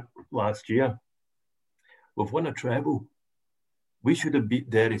trip last year, we've won a treble. We should have beat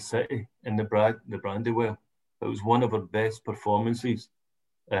Derry City in the Brandywell. It was one of our best performances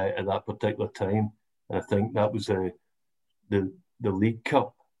at that particular time. And I think that was the League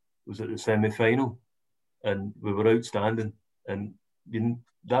Cup was at the semi-final, and we were outstanding. And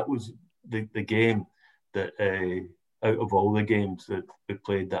that was the game that out of all the games that we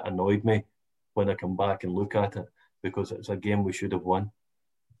played that annoyed me when I come back and look at it, because it's a game we should have won.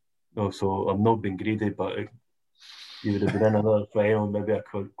 No, so I'm not being greedy, but you would have been in another final, maybe a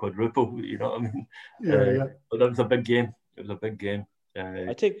quadruple. You know what I mean? Yeah. But that was a big game. It was a big game.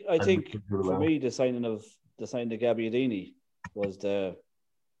 I think for me, the signing of Gabbiadini was that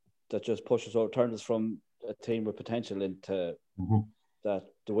just pushes or turned us from a team with potential into that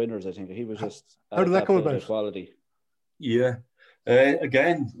the winners. I think he was just how did that come about? Quality. Yeah,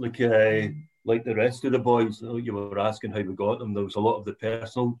 again, like the rest of the boys, you were asking how we got them. There was a lot of the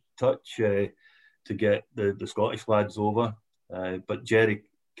personal touch to get the Scottish lads over, but Jerry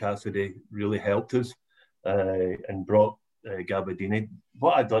Cassidy really helped us and brought Gabbiadini.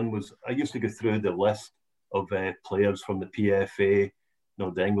 What I done was I used to go through the list of players from the PFA,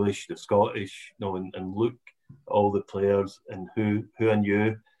 the English, the Scottish, and look at all the players and who I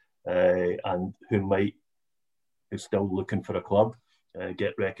knew and who is still looking for a club,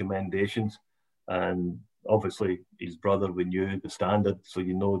 get recommendations. And obviously his brother, we knew the standard, so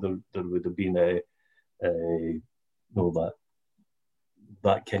there would have been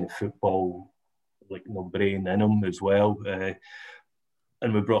that kind of football brain in him as well.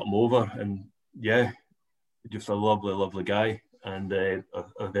 And we brought him over, and yeah, just a lovely guy, and a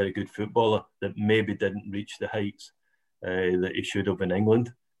very good footballer that maybe didn't reach the heights that he should have in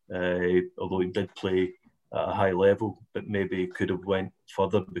England, although he did play at a high level, but maybe could have went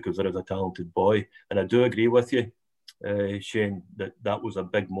further because there is a talented boy. And I do agree with you, Shane, that was a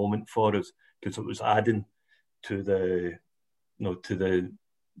big moment for us, because it was adding to the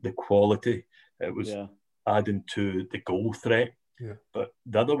quality. It was adding to the goal threat. Yeah. But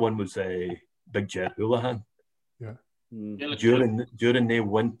the other one was Big Jet Houlihan. Yeah. During the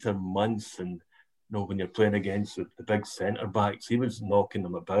winter months, and when you're playing against the big centre backs, he was knocking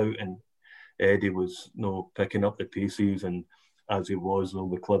them about, and Eddie was picking up the pieces, and as he was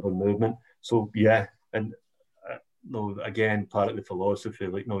with clever movement. So yeah, and again, part of the philosophy,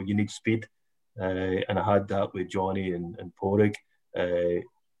 you need speed, and I had that with Johnny and Porrig.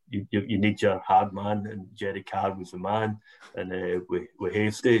 You need your hard man, and Jerry Carr was the man, and with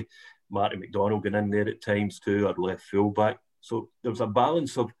Hasty, Marty McDonald going in there at times too, our left fullback. So there was a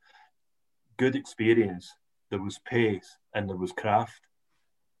balance of good experience, there was pace, and there was craft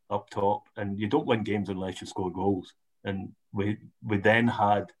up top. And you don't win games unless you score goals. And we then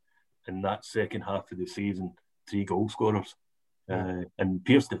had, in that second half of the season, 3 goal scorers. And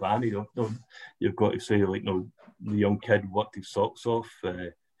Pierce Devaney, you've got to say, the young kid worked his socks off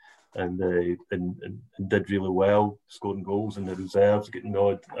and did really well, scoring goals in the reserves, getting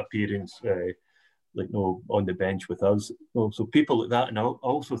odd appearance, on the bench with us. So people like that. And I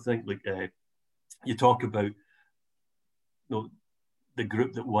also think, you talk about, the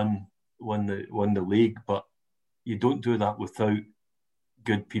group that won the league, but you don't do that without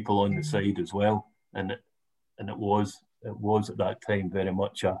good people on the side as well. And it was at that time very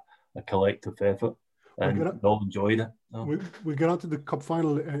much a collective effort, and we all enjoyed it. We'll get on to the cup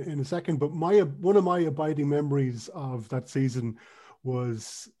final in a second, but one of my abiding memories of that season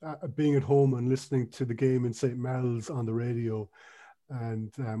was being at home and listening to the game in St. Mel's on the radio,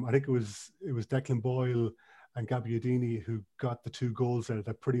 and I think it was Declan Boyle and Gabbiadini who got the 2 goals there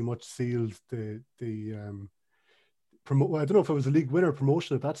that pretty much sealed the I don't know if it was a league winner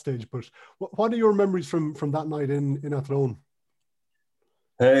promotion at that stage, but what are your memories from that night in Athlone?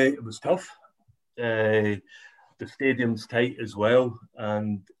 It was tough. The stadium's tight as well,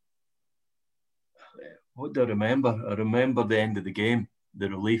 and what do I remember? I remember the end of the game, the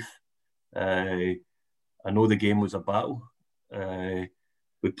relief. I know the game was a battle.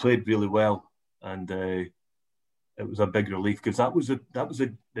 We played really well, and it was a big relief, because that was the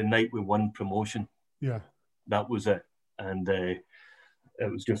night we won promotion. Yeah, that was it, and it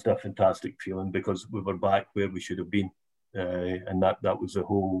was just a fantastic feeling, because we were back where we should have been, and that was the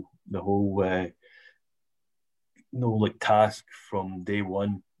whole task from day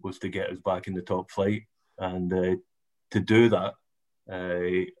one, was to get us back in the top flight, and to do that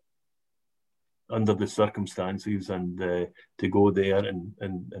under the circumstances, and to go there and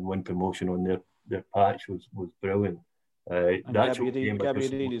win promotion on their patch was brilliant.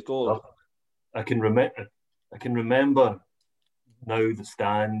 Gabbiadini's goal. I can remember now the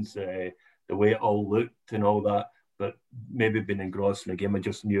stands, the way it all looked and all that, but maybe being engrossed in the game, I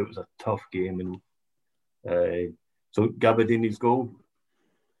just knew it was a tough game. And so Gabbiadini's goal,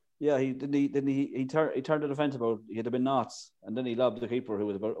 Yeah, he turned the defence about. He had been knots, and then he lobbed the keeper who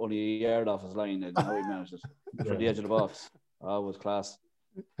was about only a yard off his line, and how he managed it from the edge of the box. Oh, it was class.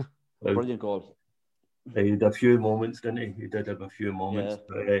 A brilliant goal. He had a few moments, didn't he? He did have a few moments.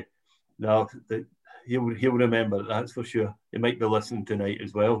 Yeah. But he'll remember, that's for sure. He might be listening tonight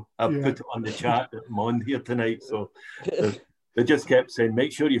as well. I've put it on the chat that I'm on here tonight, so they just kept saying,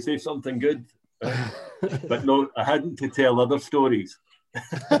 make sure you say something good. But no, I hadn't to tell other stories.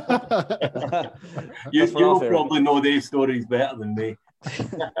 You'll probably know these stories better than me.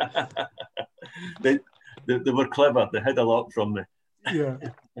 They were clever. They had a lot from me. Yeah.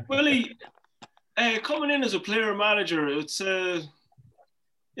 Willie, coming in as a player manager, it's a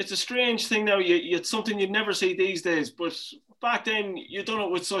strange thing now. It's something you'd never see these days. But back then, you done it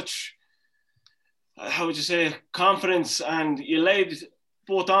with such, how would you say, confidence, and you laid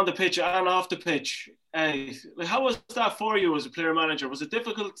both on the pitch and off the pitch. How was that for you as a player manager? Was it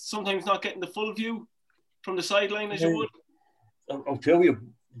difficult sometimes not getting the full view from the sideline as you would? I'll tell you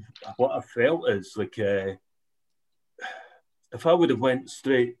what I felt is like if I would have went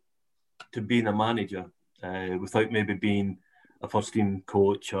straight to being a manager without maybe being a first team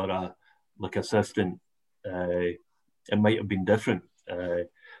coach or a assistant, it might have been different.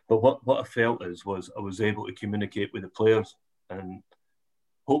 But what I felt was I was able to communicate with the players, and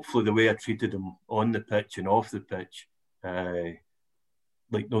hopefully the way I treated them on the pitch and off the pitch, they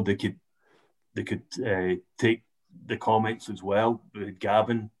could take the comments as well with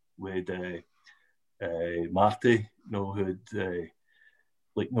Gavin, with Marty, who had a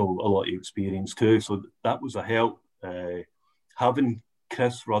lot of experience too. So that was a help. Having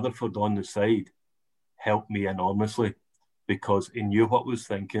Chris Rutherford on the side helped me enormously, because he knew what I was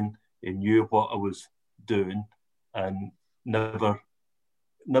thinking, he knew what I was doing, and never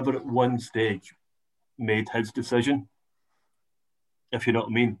at one stage made his decision, if you know what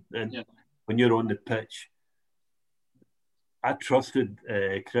I mean. And when you're on the pitch, I trusted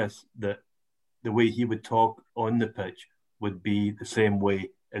Chris that the way he would talk on the pitch would be the same way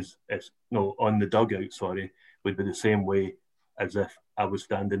on the dugout, would be the same way as if I was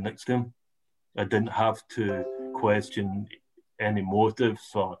standing next to him. I didn't have to question any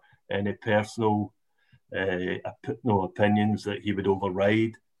motives or any personal opinions that he would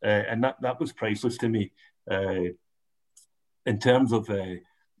override, and that was priceless to me. In terms of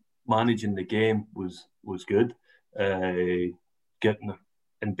managing the game was good, getting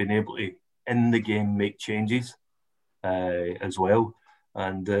and being able to in the game make changes as well,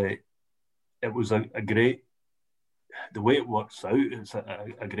 and it was a great, the way it works out. It's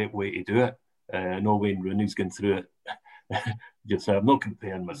a great way to do it. I know Wayne Rooney's going through it. Just I'm not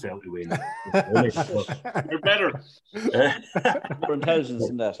comparing myself to Wayne. You're better. More intelligence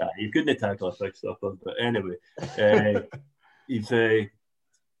than that. He couldn't tackle a big stuff, but anyway, he's it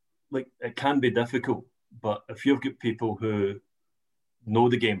can be difficult, but if you've got people who know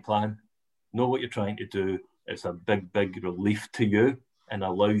the game plan, know what you're trying to do, it's a big relief to you and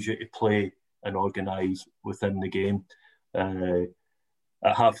allows you to play and organise within the game.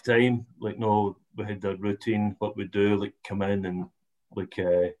 At half time, we had the routine, what we do, come in and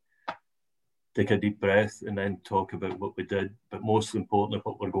take a deep breath and then talk about what we did, but most importantly,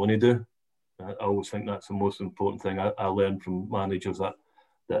 what we're going to do. I always think that's the most important thing. I learned from managers that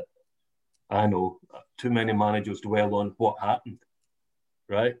I know too many managers dwell on what happened,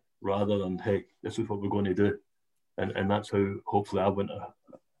 right? Rather than, hey, this is what we're going to do. And that's how hopefully I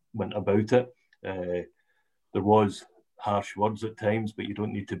went about it. There was harsh words at times, but you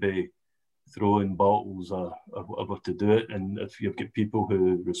don't need to be throwing bottles or whatever to do it. And if you've got people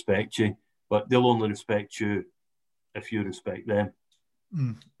who respect you, but they'll only respect you if you respect them.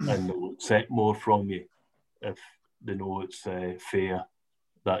 And they'll accept more from you if they know it's fair,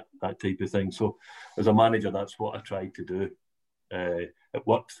 that type of thing. So as a manager, that's what I tried to do. It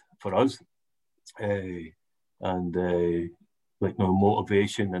worked for us.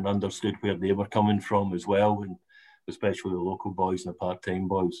 Motivation, and understood where they were coming from as well, and especially the local boys and the part-time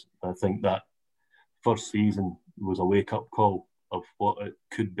boys. I think that first season was a wake-up call of what it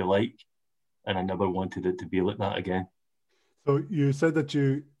could be like, and I never wanted it to be like that again. So you said that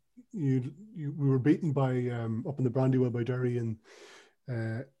we were beaten by up in the Brandywell by Derry in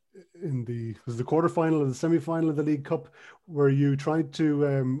the quarterfinal or the semi-final of the League Cup. Were you trying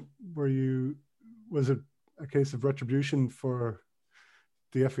to was it a case of retribution for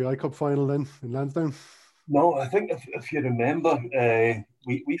the FAI Cup final then in Lansdowne? No, I think if you remember,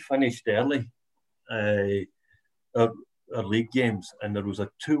 we finished early our league games, and there was a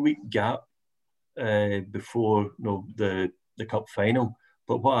 2-week gap before the cup final.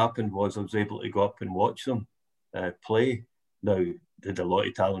 But what happened was I was able to go up and watch them play. Now, they had a lot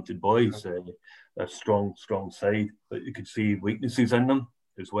of talented boys, a strong side, but you could see weaknesses in them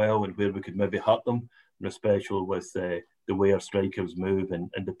as well, and where we could maybe hurt them, and especially with the way our strikers move and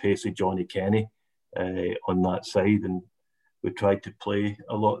the pace of Johnny Kenny on that side, and we tried to play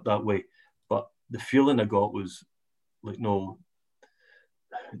a lot that way. But the feeling I got was like, no,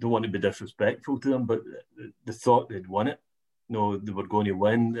 I don't want to be disrespectful to them, but the thought they'd won it. No, they were going to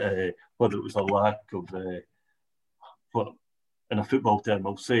win, whether it was a lack of, what in a football term,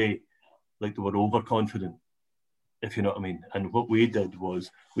 I'll say, like they were overconfident, if you know what I mean. And what we did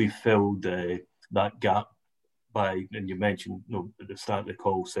was we filled that gap by, and you mentioned, at the start of the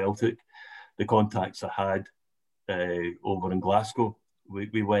call, Celtic, the contacts I had over in Glasgow.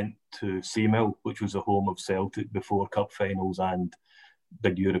 We went to Seamill, which was the home of Celtic before cup finals and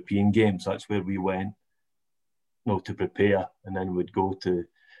big European games. That's where we went, to prepare, and then we'd go to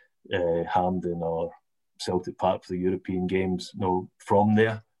Hampden or Celtic Park for the European games, from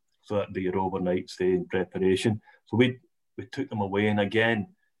there. So that'd be your overnight stay in preparation. So we took them away, and again,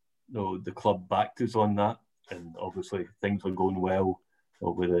 the club backed us on that, and obviously things were going well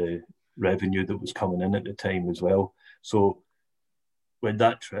with the revenue that was coming in at the time as well. So with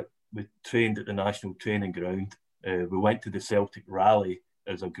that trip, we trained at the National Training Ground. We went to the Celtic Rally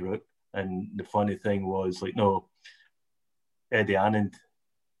as a group, and the funny thing was, Eddie Anand,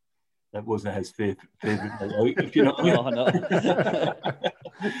 that wasn't his favourite night out, if you know what I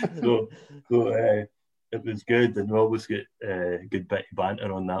mean. So it was good, and we always get a good bit of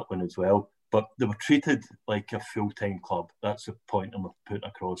banter on that one as well. But they were treated like a full-time club. That's the point I'm putting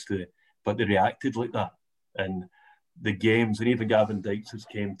across to it. But they reacted like that. And the games, and even Gavin Dykes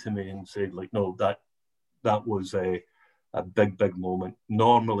came to me and said, no, that was a big moment.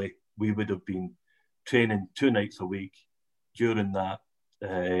 Normally, we would have been training 2 nights a week during that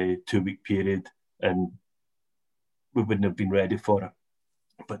 2-week period, and we wouldn't have been ready for it.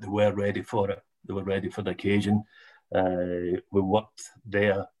 But they were ready for it. They were ready for the occasion. We worked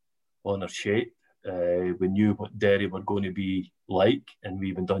there on our shape. We knew what Derry were going to be like, and we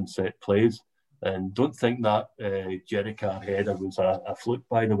even done set plays. And don't think that Jerry Carr header was a fluke,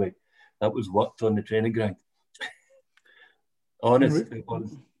 by the way. That was worked on the training ground. Honest, it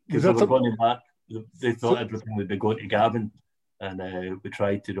was. Because they were going back. They thought everything would be going to Gavin, and we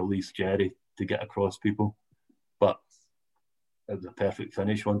tried to release Jerry to get across people. But it was a perfect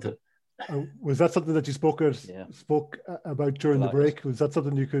finish, wasn't it? Was that something that you spoke about during the break? Was that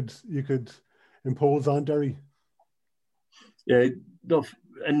something you could impose on Derry? Yeah, no,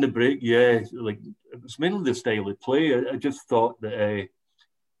 in the break, yeah. It was mainly the style of play. I just thought that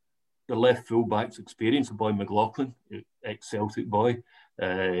the left fullback's experience, the boy McLaughlin, ex-Celtic boy,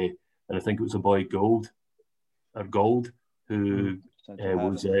 and I think it was a boy Gold, who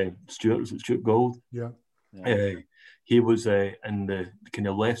was Stuart Gold. Yeah. He was in the kind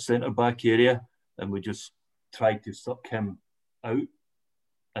of left centre-back area, and we just tried to suck him out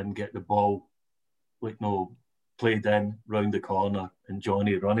and get the ball, played in, round the corner, and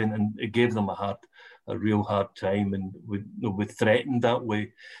Johnny running, and it gave them a real hard time, and we threatened that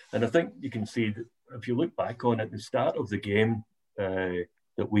way. And I think you can see that if you look back on it, the start of the game that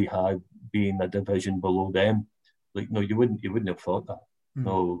we had being a division below them, you wouldn't have thought that.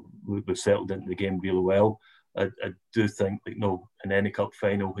 No, we settled into the game really well. I do think, in any cup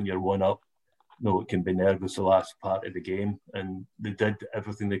final, when you're 1-up, it can be nervous the last part of the game, and they did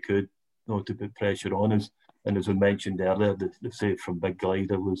everything they could, to put pressure on us. And as we mentioned earlier, the save from Big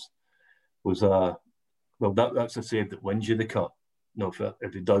Glider was that's a save that wins you the cup.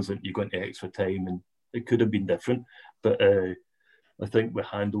 If it doesn't, you go into extra time, and it could have been different. But I think we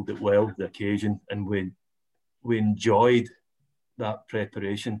handled it well, the occasion, and we enjoyed that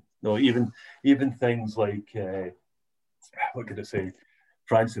preparation. Even things like what could I say?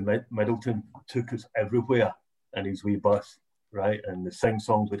 Francis Middleton took us everywhere in his wee bus, right? And the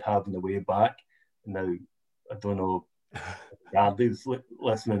sing-songs we'd have on the way back. Now, I don't know if Andy's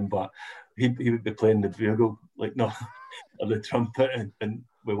listening, but he would be playing the bugle, or the trumpet, and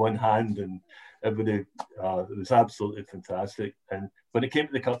with one hand, and everybody. It was absolutely fantastic. And when it came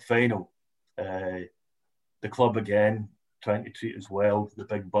to the cup final, the club again trying to treat us well. The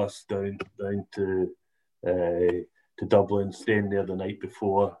big bus down to Dublin, staying there the night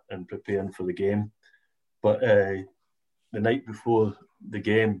before and preparing for the game. But the night before the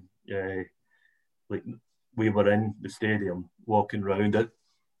game, we were in the stadium walking around it,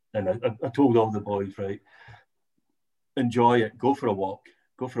 and I told all the boys, right, enjoy it, go for a walk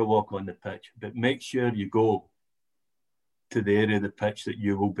on the pitch, but make sure you go to the area of the pitch that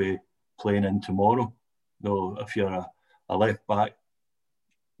you will be playing in tomorrow. If you're a left back,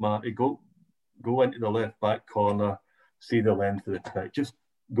 Marty, go into the left back corner, see the length of the pitch, just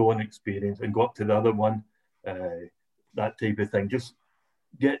go and experience and go up to the other one, that type of thing. Just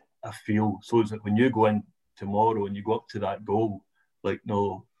get a feel so that when you go in tomorrow and you go up to that goal, like,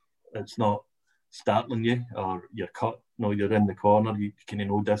 no, it's not startling you or you're cut, no, you're in the corner, you kind of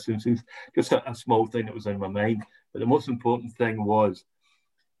know distances. Just a small thing that was in my mind. But the most important thing was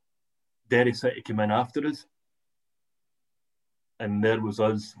Derry City came in after us, and there was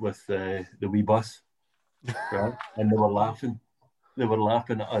us with the wee bus, right? And they were laughing. They were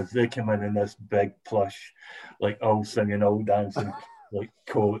laughing at us. They came in this big plush, like all singing, all dancing, like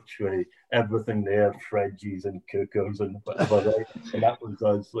coach with everything there, fridges and cookers and whatever, right? And that was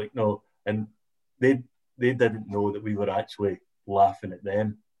us, like, no. And they didn't know that we were actually laughing at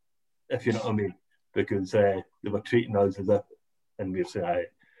them, if you know what I mean, because they were treating us as if, and we were saying,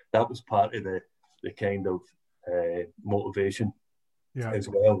 that was part of the kind of motivation as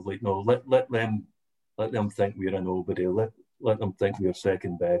well. Like, no, let them think we're a nobody. Let them think we're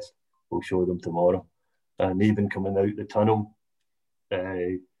second best. We'll show them tomorrow. And even coming out the tunnel,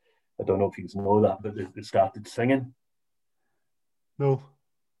 I don't know if you know that, but they started singing. No.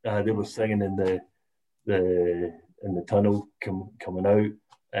 They were singing in the tunnel coming out,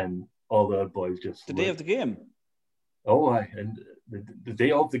 and all the other boys just the day of the game. Oh, aye, and the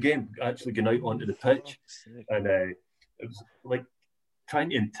day of the game, actually going out onto the pitch, and it was like trying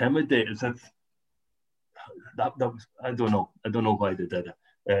to intimidate, as if that was, I don't know why they did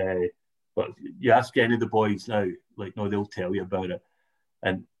it, but you ask any of the boys now, like, no, they'll tell you about it,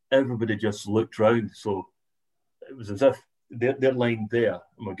 and everybody just looked round. So it was as if they're lined there,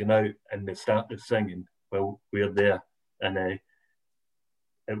 and we're going out, and they started singing while we're there, and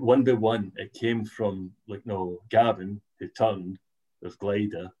one by one, it came from, like, no, Gavin, who turned, there's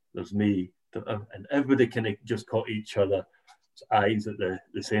Glider, there's me, and everybody kind of just caught each other's eyes at the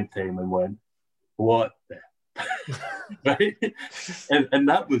same time and went, what the? Right? And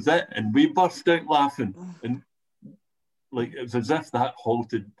that was it. And we burst out laughing. And, like, it was as if that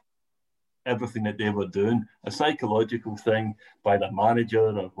halted everything that they were doing. A psychological thing by the manager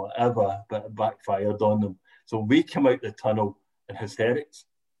or whatever, but it backfired on them. So we came out the tunnel in hysterics.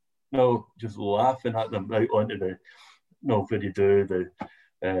 No, just laughing at them out onto the, no, where you do the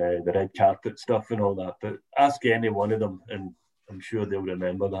red carpet stuff and all that. But ask any one of them, and I'm sure they'll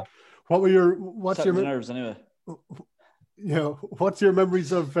remember that. What's your nerves anyway? Yeah, what's your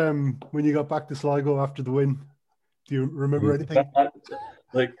memories of when you got back to Sligo after the win? Do you remember anything?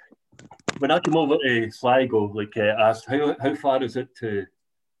 Like, when I came over to Sligo, like, asked how far is it to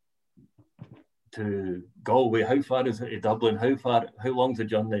Galway, how far is it to Dublin, how long's the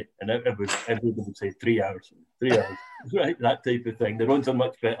journey? And everybody would say 3 hours, right? That type of thing. The roads are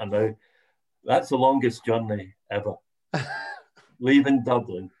much better now. That's the longest journey ever. Leaving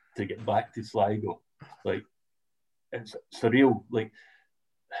Dublin to get back to Sligo, like, it's surreal. Like,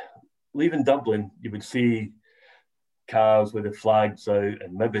 leaving Dublin, you would see cars with the flags out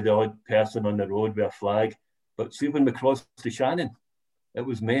and maybe the odd person on the road with a flag. But see, when we crossed to Shannon, it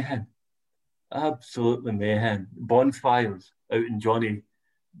was mayhem. Absolutely mayhem. Bonfires out in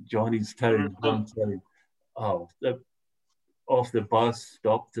Johnny's town. Oh, off the bus,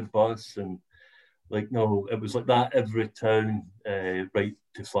 stopped the bus, and, like, no, it was like that every town, right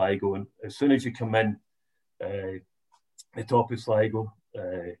to Sligo. And as soon as you come in, the top of Sligo,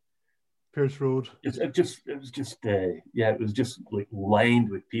 Pierce Road. It was just like lined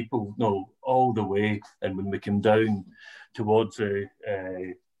with people, no, all the way. And when we came down towards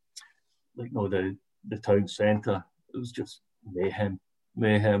the town centre, it was just mayhem,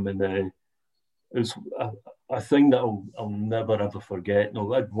 and it was a thing that I'll never ever forget.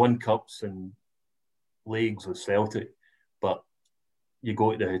 No, I had won cups and leagues with Celtic, but you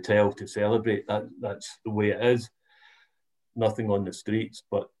go to the hotel to celebrate. That's the way it is. Nothing on the streets,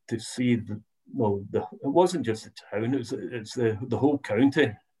 but to see it wasn't just the town; it's the whole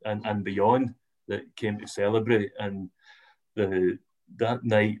county and beyond that came to celebrate. And that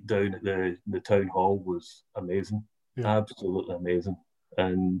night down at the town hall was amazing, absolutely amazing,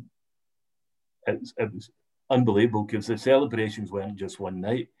 and it was unbelievable because the celebrations weren't just one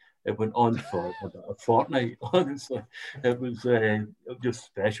night; it went on for about a fortnight. Honestly, it was just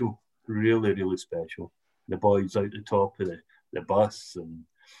special, really, really special. The boys out the top of the bus, and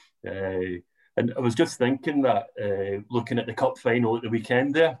I was just thinking that looking at the cup final at the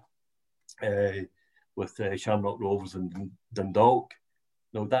weekend there with Shamrock Rovers and Dundalk,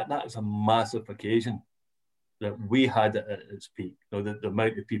 that is a massive occasion that we had at its peak. The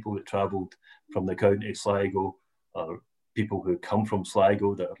amount of people that travelled from the county of Sligo, or people who come from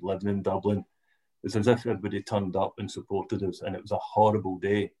Sligo that are living in Dublin, it's as if everybody turned up and supported us, and it was a horrible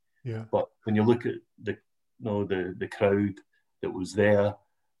day. Yeah. But when you look at the crowd that was there,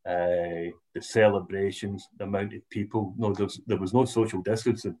 the celebrations, the amount of people. No, there was no social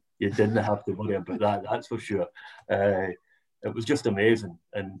distancing. You didn't have to worry about that. That's for sure. It was just amazing,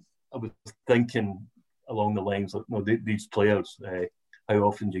 and I was thinking along the lines of, these players. How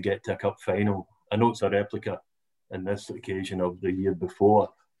often do you get to a cup final? I know it's a replica in this occasion of the year before,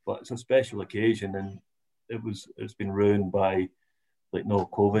 but it's a special occasion, and it's been ruined by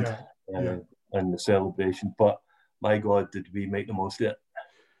COVID and the celebration. But my God, did we make the most of it?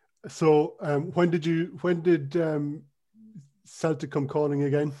 So when did Celtic come calling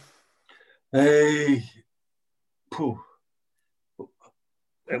again? When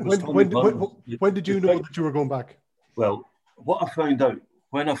did you know that you were going back? Well, what I found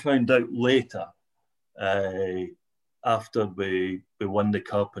out later, after we won the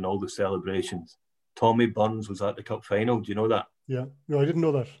cup and all the celebrations, Tommy Burns was at the cup final. Do you know that? Yeah, no, I didn't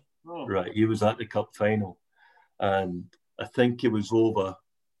know that. Oh. Right, he was at the cup final, and I think he was over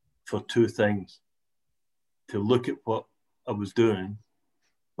for two things: to look at what I was doing,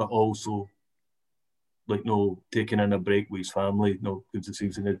 but also taking in a break with his family. Because the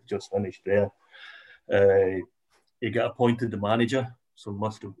season had just finished there. He got appointed the manager, so he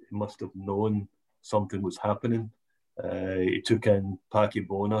must have known something was happening. He took in Packy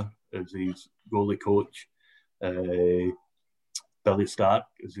Bonner as his goalie coach, Billy Stark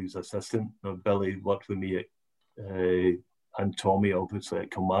as his assistant. Billy worked with me and Tommy obviously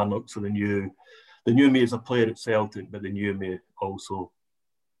at Kilmarnock, so they knew me as a player at Celtic, but they knew me also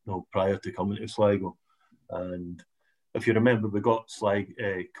prior to coming to Sligo. And if you remember, we got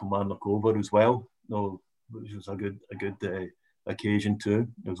Kilmarnock over as well, which was a good occasion too,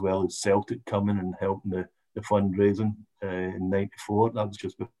 as well as Celtic coming and helping the fundraising in '94. That was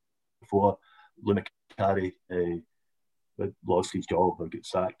just before Lou McCarry lost his job or got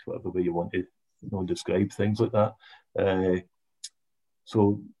sacked, whatever way you want to describe things like that.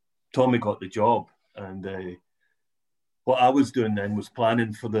 So Tommy got the job, and what I was doing then was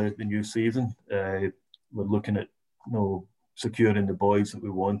planning for the new season. We're looking at securing the boys that we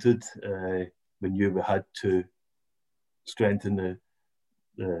wanted. We knew we had to strengthen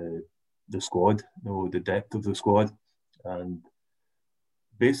the squad, the depth of the squad. And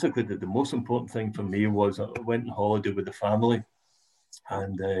basically the most important thing for me was I went on holiday with the family,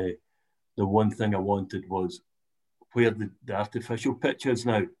 and the one thing I wanted was where the artificial pitch is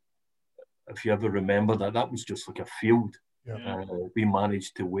now. If you ever remember that was just like a field. Yeah. We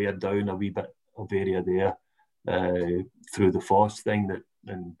managed to wear down a wee bit of area there through the FOSS thing,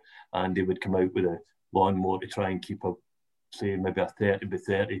 and Andy would come out with a lawnmower to try and keep up, say, maybe a 30 by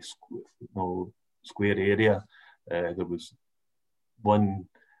 30 square area. There was one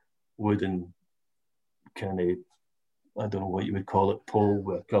wooden kind of, I don't know what you would call it, pole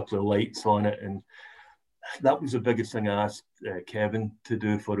with a couple of lights on it, and that was the biggest thing I asked Kevin to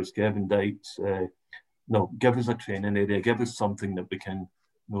do for us, Kevin Dykes. Give us a training area, give us something that we can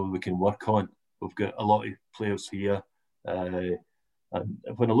work on. We've got a lot of players here, and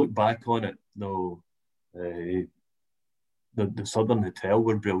when I look back on it, the Southern Hotel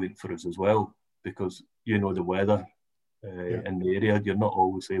were brilliant for us as well, because the weather in the area, you're not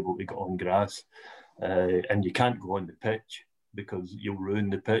always able to get on grass, and you can't go on the pitch because you'll ruin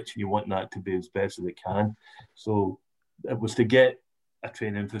the pitch. You want that to be as best as it can. So it was to get a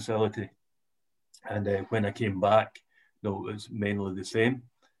training facility, and when I came back, it was mainly the same,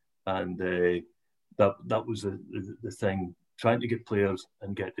 and that was the thing, trying to get players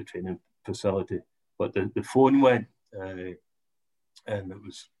and get the training facility. But the phone went, and it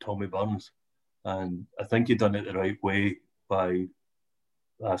was Tommy Burns, and I think he done it the right way by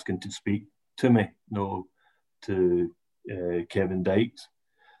asking to speak to me, to Kevin Dykes.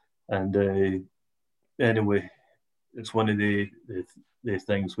 And anyway, it's one of the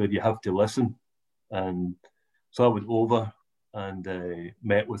things where you have to listen. And so I went over and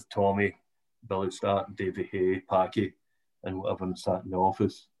met with Tommy, Billy Stark, Davy Hay, Packy, and whatever, and sat in the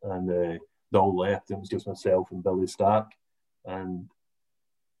office, and they all left. It was just myself and Billy Stark, and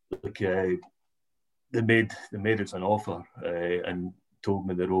they made us an offer and told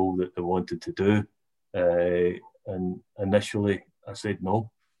me the role that they wanted to do. And initially I said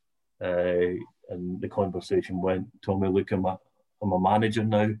no. And the conversation went, Tommy, look, I'm a manager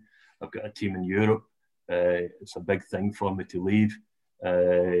now. I've got a team in Europe. It's a big thing for me to leave.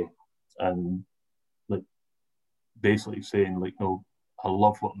 And basically saying, no, I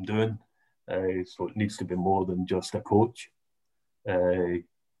love what I'm doing. So it needs to be more than just a coach. And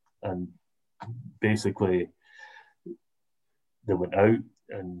basically they went out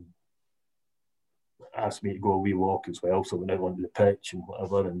and asked me to go a wee walk as well. So we went out onto the pitch and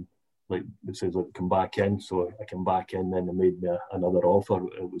whatever, and like it says, like, come back in. So I came back in, then they made me another offer.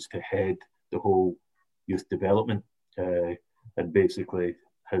 It was to head the whole youth development. And basically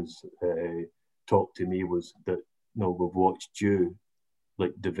his talk to me was that, we've watched you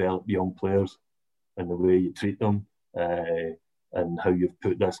like develop young players and the way you treat them, and how you've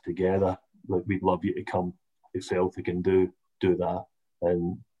put this together. Like, we'd love you to come to Celtic and do that.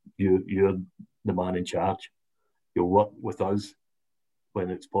 And you're the man in charge. You'll work with us when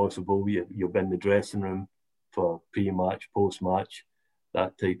it's possible. You'll be in the dressing room for pre-match, post-match,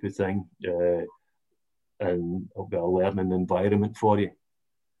 that type of thing. And it'll be a learning environment for you.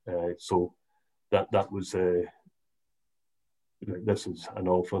 So that was, this is an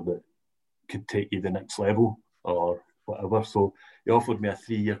offer that could take you the next level or whatever. So he offered me a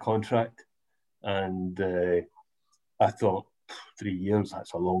 3-year contract, and I thought, 3 years,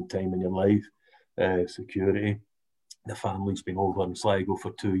 that's a long time in your life. Security. The family's been over in Sligo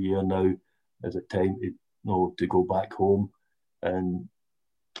for 2 years now. Is it time to go back home? And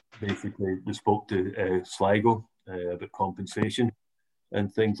basically they spoke to Sligo about compensation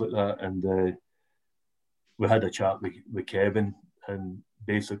and things like that. And we had a chat with Kevin, and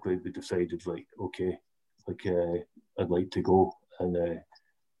basically we decided, like, okay, like I'd like to go. And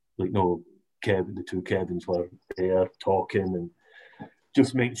Kevin, the two Kevins were there talking and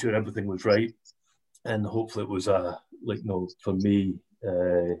just making sure everything was right. And hopefully it was for me,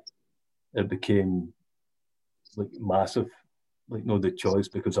 it became like massive, the choice,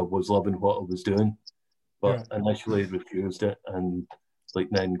 because I was loving what I was doing, but initially refused it, and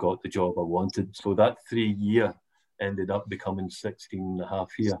then got the job I wanted. So that 3 year ended up becoming 16 and a half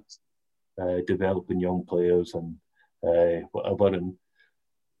year, developing young players and whatever. And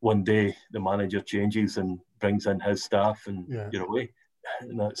one day the manager changes and brings in his staff, and you're away,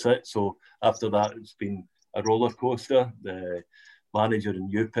 and that's it. So after that, it's been a roller coaster. The manager in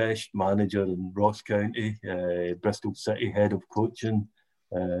UPESH, manager in Ross County, Bristol City head of coaching,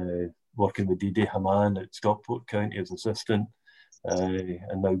 working with Didi Haman at Stockport County as assistant, and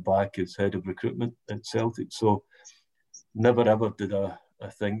now back as head of recruitment at Celtic. So never ever did I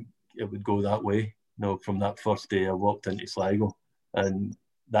think it would go that way. From that first day I walked into Sligo, and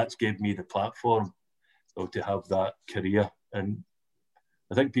that's gave me the platform to have that career. And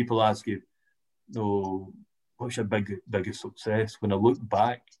I think people ask you, what's your biggest success? When I look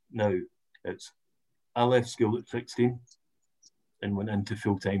back now, it's I left school at 16 and went into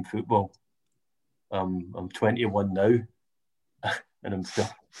full-time football. I'm 21 now, and I'm still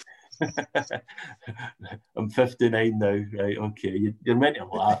I'm 59 now, right? Okay, you're meant to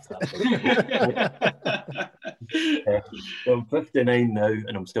laugh at that. I'm 59 now,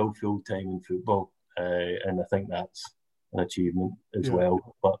 and I'm still full-time in football, and I think that's an achievement as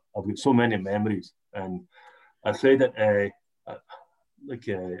well. But I've got so many memories, and I say that I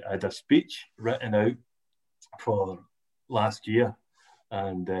had a speech written out for last year,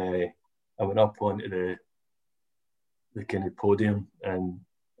 and I went up onto the kind of podium, and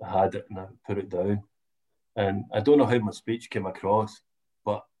I had it and I put it down. And I don't know how my speech came across,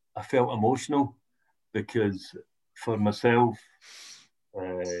 but I felt emotional, because for myself,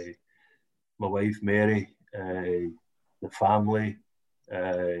 my wife Mary, the family,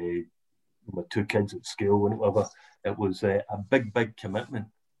 my two kids at school and whatever, it was a big commitment.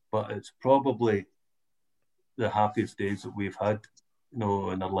 But it's probably the happiest days that we've had, in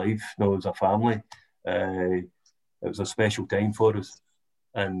our life, as a family. It was a special time for us.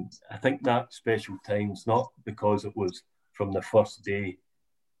 And I think that special time's not because it was from the first day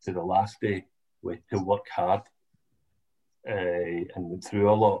to the last day. We had to work hard and went through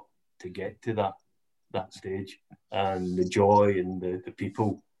a lot to get to that stage. And the joy and the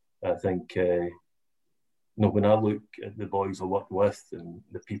people, I think, when I look at the boys I worked with and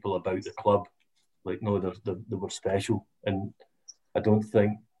the people about the club, they were special. And I don't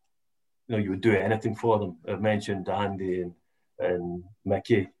think, you would do anything for them. I've mentioned Andy and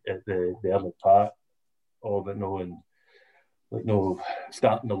Mickey at the early part of it, and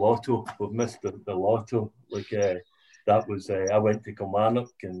starting the lotto. We've missed the lotto. That was I went to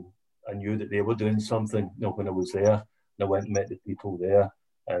Kilmarnock, and I knew that they were doing something. When I was there, and I went and met the people there,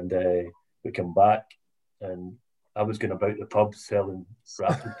 and we came back, and I was going about the pub selling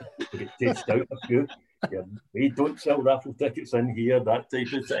raffle tickets to get chased out a few. We don't sell raffle tickets in here, that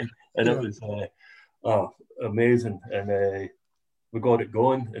type of thing. And it was amazing. And we got it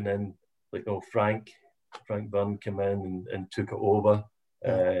going. And then, Frank Byrne came in and took it over,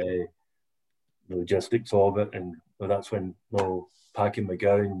 the logistics of it. And that's when Packy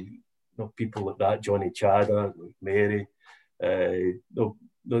McGowan, people like that, Johnny Chadder, Mary,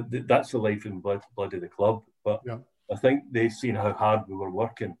 that's the life and blood of the club. But I think they've seen how hard we were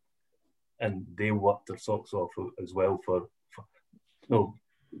working, and they worked their socks off as well for no,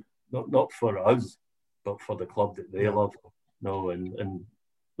 not for us, but for the club that they love. No, and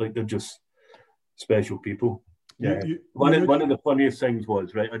like they're just special people. Yeah. One of the funniest things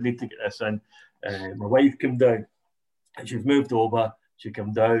was, right, I need to get this in. My wife came down, and she's moved over. She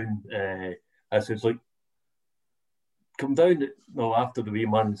came down. I said, like, come down, after the wee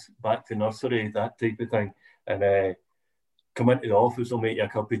man's back to nursery, that type of thing, and come into the office, I'll make you a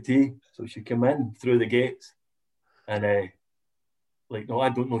cup of tea. So she came in through the gates, and I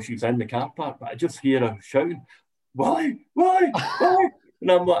don't know she's in the car park, but I just hear her shouting, Willie, Willie, Willie.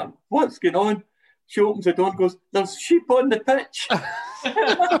 And I'm like, what's going on? She opens the door and goes, there's sheep on the pitch.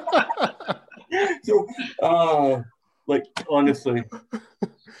 So, like, honestly,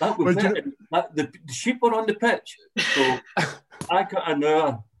 that was it. The sheep were on the pitch. So I got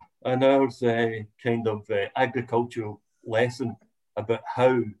an hour's kind of agricultural lesson about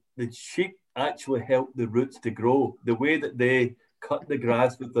how the sheep actually help the roots to grow. The way that they cut the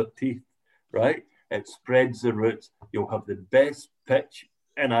grass with their teeth, right? It spreads the roots. You'll have the best pitch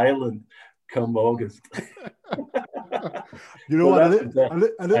in Ireland come August. You know what?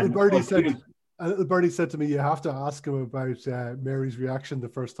 A little birdie said to me, you have to ask him about Mary's reaction the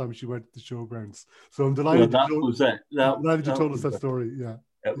first time she went to the showgrounds. So I'm delighted. Delighted you told us that story. Yeah,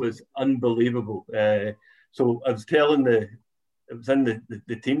 it was unbelievable. So I was telling it was in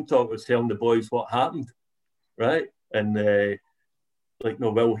the team talk. I was telling the boys what happened, right? And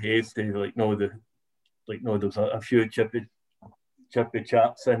Will Hasty, there's a few chippy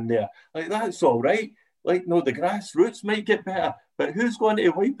chaps in there. Like, that's all right. Like, no, the grassroots might get better, but who's going to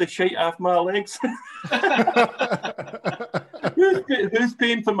wipe the shite off my legs? who's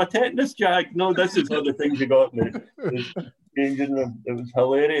paying for my tetanus jag? No, this is all the things you got in the changing room. It was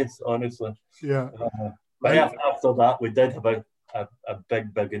hilarious, honestly. Yeah. But after that, we did have a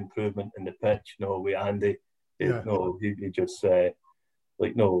big improvement in the pitch. No, with Andy. He just that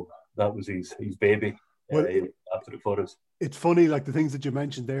was his baby. Well, after it for us. It's funny, like the things that you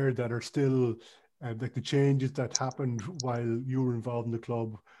mentioned there that are still like the changes that happened while you were involved in the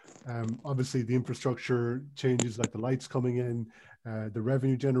club. Obviously, the infrastructure changes, like the lights coming in, the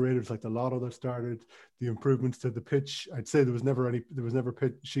revenue generators, like the lotto that started, the improvements to the pitch. I'd say there was never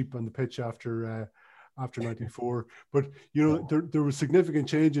sheep on the pitch after 94, but there were significant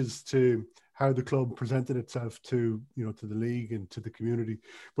changes to how the club presented itself to the league and to the community.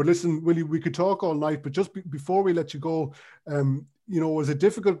 But listen, Willie, we could talk all night, but just before we let you go, was it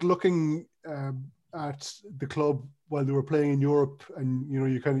difficult looking at the club while they were playing in Europe, and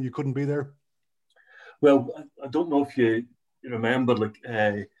you couldn't be there? Well, I don't know if you remember,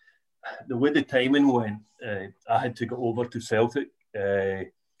 the way the timing went. I had to go over to Celtic. I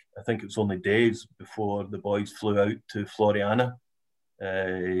think it was only days before the boys flew out to Floriana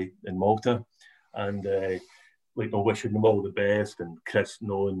in Malta, and wishing them all the best, and Chris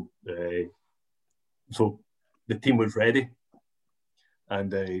knowing. So the team was ready,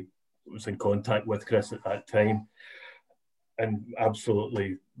 and I was in contact with Chris at that time, and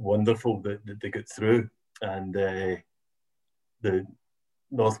absolutely wonderful that they got through. And the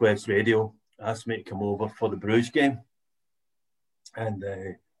Northwest Radio asked me to come over for the Bruges game, and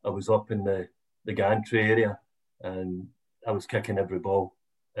I was up in the gantry area, and I was kicking every ball.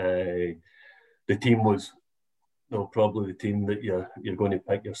 The team was probably the team that you're going to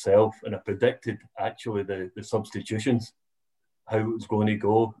pick yourself, and I predicted actually the substitutions, how it was going to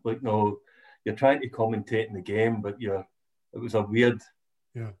go. You're trying to commentate in the game, but it was a weird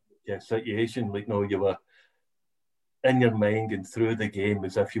situation. You were in your mind and through the game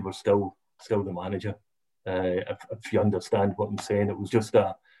as if you were still the manager. If you understand what I'm saying, it was just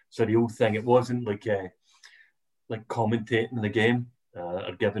a surreal thing. It wasn't like commentating the game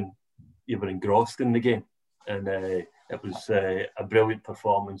or you were engrossed in the game, and it was a brilliant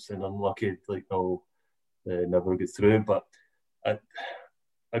performance, and unlucky never get through. But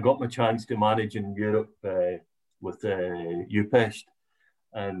I got my chance to manage in Europe with Upest,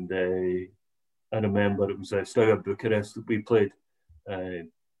 and I remember it was Steaua Bucharest that we played, and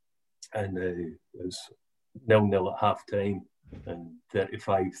it was 0-0 at half time, and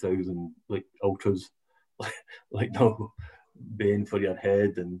 35,000 ultras baying for your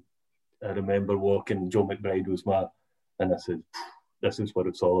head. And I remember walking, Joe McBride was and I said, this is what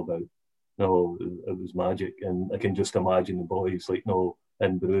it's all about. It was magic, and I can just imagine the boys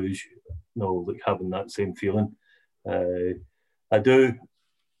in Bruges, having that same feeling. I do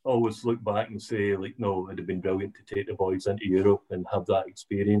always look back and say, it'd have been brilliant to take the boys into Europe and have that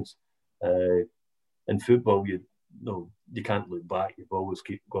experience. In football, you can't look back. You've always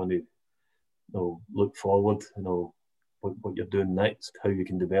keep going to look forward. what you're doing next, how you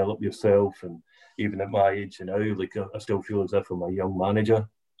can develop yourself. And even at my age now, like I still feel as if I'm a young manager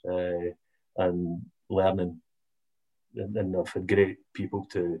and learning. And I've had great people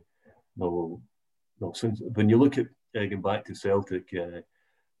to know. Since when you look at going back to Celtic, that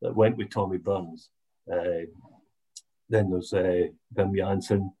went with Tommy Burns. Then there's Wim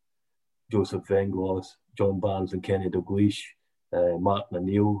Jansen, Joseph Venglos, John Barnes and Kenny Dalglish, Martin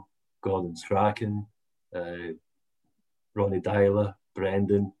O'Neill, Gordon Strachan, Ronnie Dyler,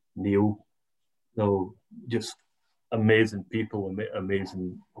 Brendan, Neil. Just amazing people,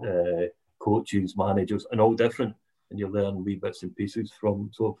 amazing coaches, managers, and all different. And you learn wee bits and pieces from.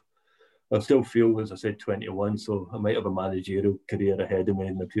 So I still feel, as I said, 21, so I might have a managerial career ahead of me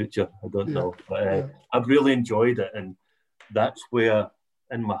in the future. I don't know. But I've really enjoyed it. And that's where,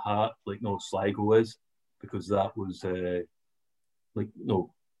 in my heart, Sligo is, because that was,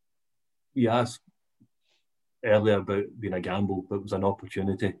 you asked earlier about being a gamble, but it was an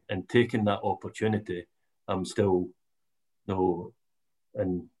opportunity. And taking that opportunity, I'm still,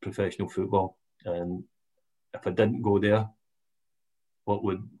 in professional football. And if I didn't go there, what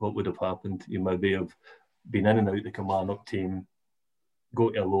would have happened? You maybe have been in and out the Kilmarnock team, go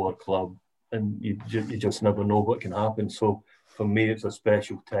to a lower club, and you just never know what can happen. So for me, it's a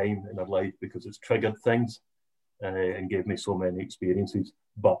special time in our life because it's triggered things and gave me so many experiences.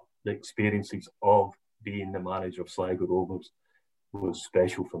 But the experiences of being the manager of Sligo Rovers was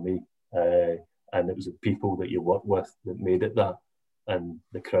special for me. And it was the people that you work with that made it that. And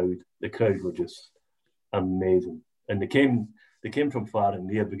the crowd were just amazing. And they came from far and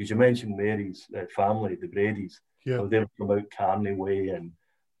near, because you mentioned Mary's family, the Bradys. Yeah. So they were from out Carney Way, and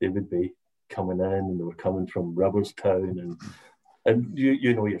they would be coming in, and they were coming from Riverstown, and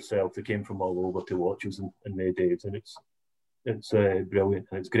you know yourself, they came from all over to watch us in their days, and it's brilliant,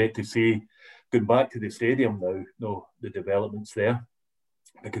 and it's great to see going back to the stadium now. The developments there,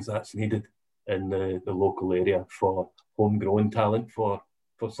 because that's needed in the local area for homegrown talent for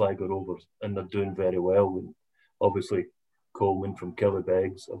Sligo Rovers, and they're doing very well. And obviously Coleman from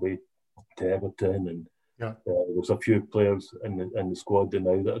Killybegs away to Everton, and there's a few players in the squad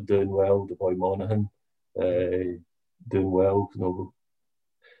now that are doing well. The boy Monaghan doing well.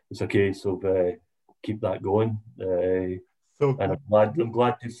 It's a case of keep that going. And I'm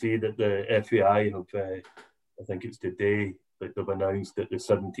glad to see that the FAI have, I think it's today that they've announced that the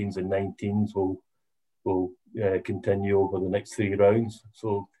 17s and 19s will continue over the next 3 rounds.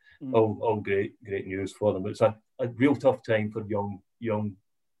 So all great news for them. It's a real tough time for young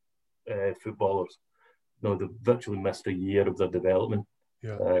footballers. They've virtually missed a year of their development.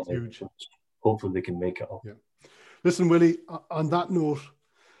 Yeah, it's huge. Hopefully they can make it up. Yeah. Listen, Willie, on that note,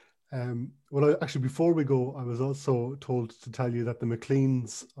 actually, before we go, I was also told to tell you that the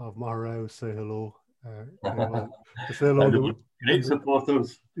McLeans of Maharao say hello. To say hello. Great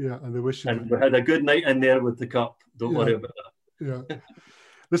supporters. Yeah, and they wish you. And we had a good night in there with the cup. Don't worry about that. Yeah.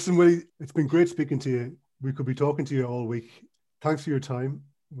 Listen, Willie, it's been great speaking to you. We could be talking to you all week. Thanks for your time.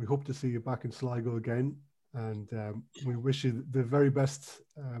 We hope to see you back in Sligo again, and we wish you the very best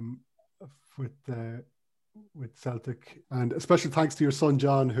with Celtic. And a special thanks to your son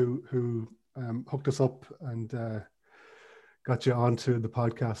John, who hooked us up and got you onto the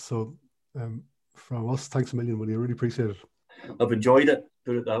podcast. So from us, thanks a million, Willie. I really appreciate it. I've enjoyed it,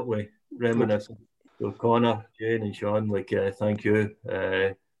 put it that way. Reminiscing. So Connor, Jane and Sean, thank you.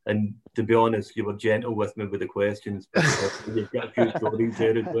 And to be honest, you were gentle with me with the questions, because you've got a few stories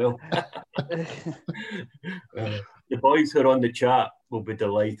there as well. The boys who are on the chat will be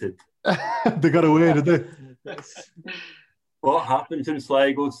delighted. They got away, did they? What happens in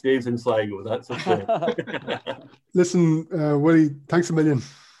Sligo stays in Sligo. That's a thing. Listen, Willie, thanks a million.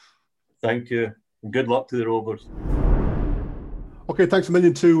 Thank you. And good luck to the Rovers. Okay, thanks a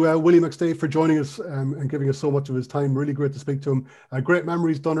million to Willie McStay for joining us and giving us so much of his time. Really great to speak to him. Great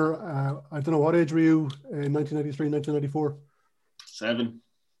memories, Dunner. I don't know, what age were you in 1993, 1994? 7.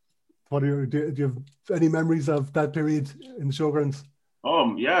 Do you have any memories of that period in the showgrounds?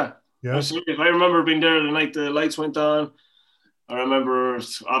 Yeah. Absolutely. I remember being there the night the lights went on. I remember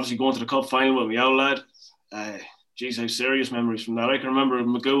obviously going to the cup final with my old lad. Geez, I have serious memories from that. I can remember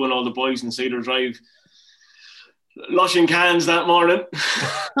Magoo and all the boys in Cedar Drive lushing cans that morning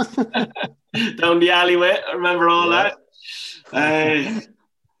down the alleyway. I remember all that.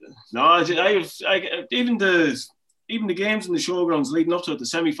 Even the games in the showgrounds leading up to it, the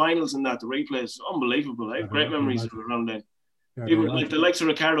semi-finals and that, the replays, unbelievable. I have great memories of around then. Even like the likes of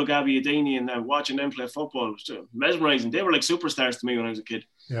Ricardo Gabbiadini and watching them play football was mesmerising. They were like superstars to me when I was a kid.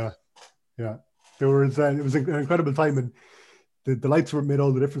 Yeah. It was an incredible time, and the lights made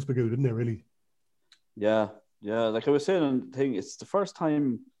all the difference because, didn't they, really? Yeah. Yeah, like I was saying on the thing, it's the first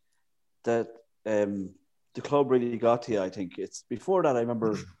time that the club really got to you, I think. It's before that, I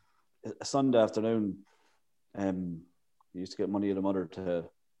remember a Sunday afternoon, you used to get money of the mother to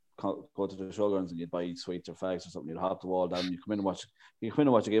go to the showgrounds and you'd buy sweets or fags or something. You'd hop the wall down and you come in and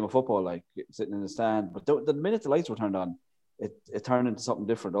watch a game of football, like sitting in the stand. But the minute the lights were turned on, it turned into something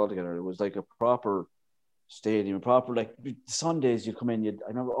different altogether. It was like a proper stadium, like Sundays you'd come in, I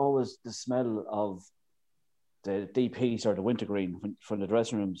remember always the smell of the deep heat or the wintergreen from the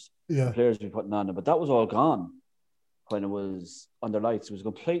dressing rooms, the players would be putting on them. But that was all gone when it was under lights. It was a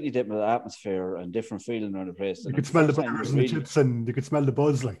completely different atmosphere and different feeling around the place. You could smell the burgers and the chips, and you could smell the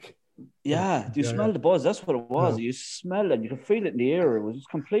buzz, like. Yeah, you smell the buzz. That's what it was. You smell it, and you could feel it in the air. It was just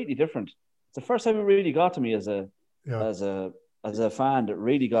completely different. It's the first time it really got to me as a fan, that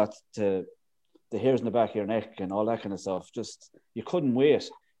really got to the hairs in the back of your neck and all that kind of stuff. Just, you couldn't wait.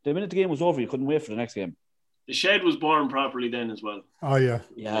 The minute the game was over, you couldn't wait for the next game. The shed was born properly then as well. Oh, yeah.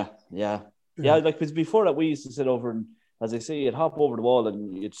 Yeah, like before that, we used to sit over and, as I say, you'd hop over the wall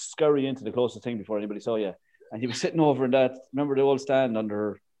and you'd scurry into the closest thing before anybody saw you. And you'd be sitting over in that, remember the old stand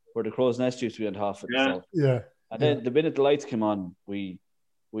under where the crow's nest used to be on top of it? And then the minute the lights came on, we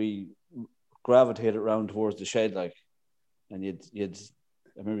gravitated around towards the shed, like, and I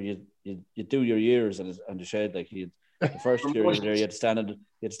remember you'd do your years on the shed, like the first year you were there, you had to stand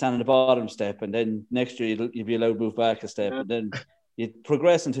on the bottom step, and then next year you'd be allowed to move back a step, and then you'd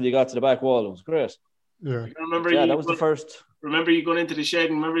progress until you got to the back wall. It was great. Yeah, that was the first. Remember you going into the shed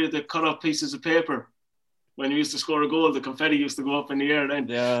and remember you had to cut off pieces of paper when you used to score a goal. The confetti used to go up in the air then.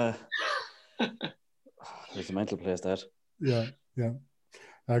 Yeah, it's a mental place, that. Yeah.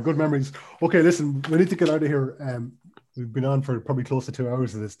 Good memories. Okay, listen, we need to get out of here. We've been on for probably close to 2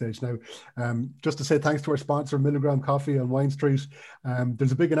 hours at this stage now. Just to say thanks to our sponsor, Milligram Coffee on Wine Street.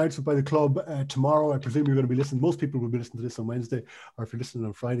 There's a big announcement by the club tomorrow. I presume you're going to be listening. Most people will be listening to this on Wednesday, or if you're listening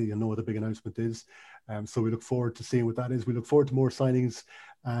on Friday, you'll know what the big announcement is. So we look forward to seeing what that is. We look forward to more signings,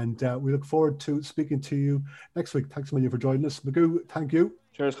 and we look forward to speaking to you next week. Thanks a million for joining us. Magoo, thank you.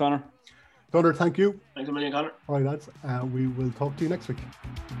 Cheers, Connor. Donner, thank you. Thanks a million, Connor. All right, lads. We will talk to you next week.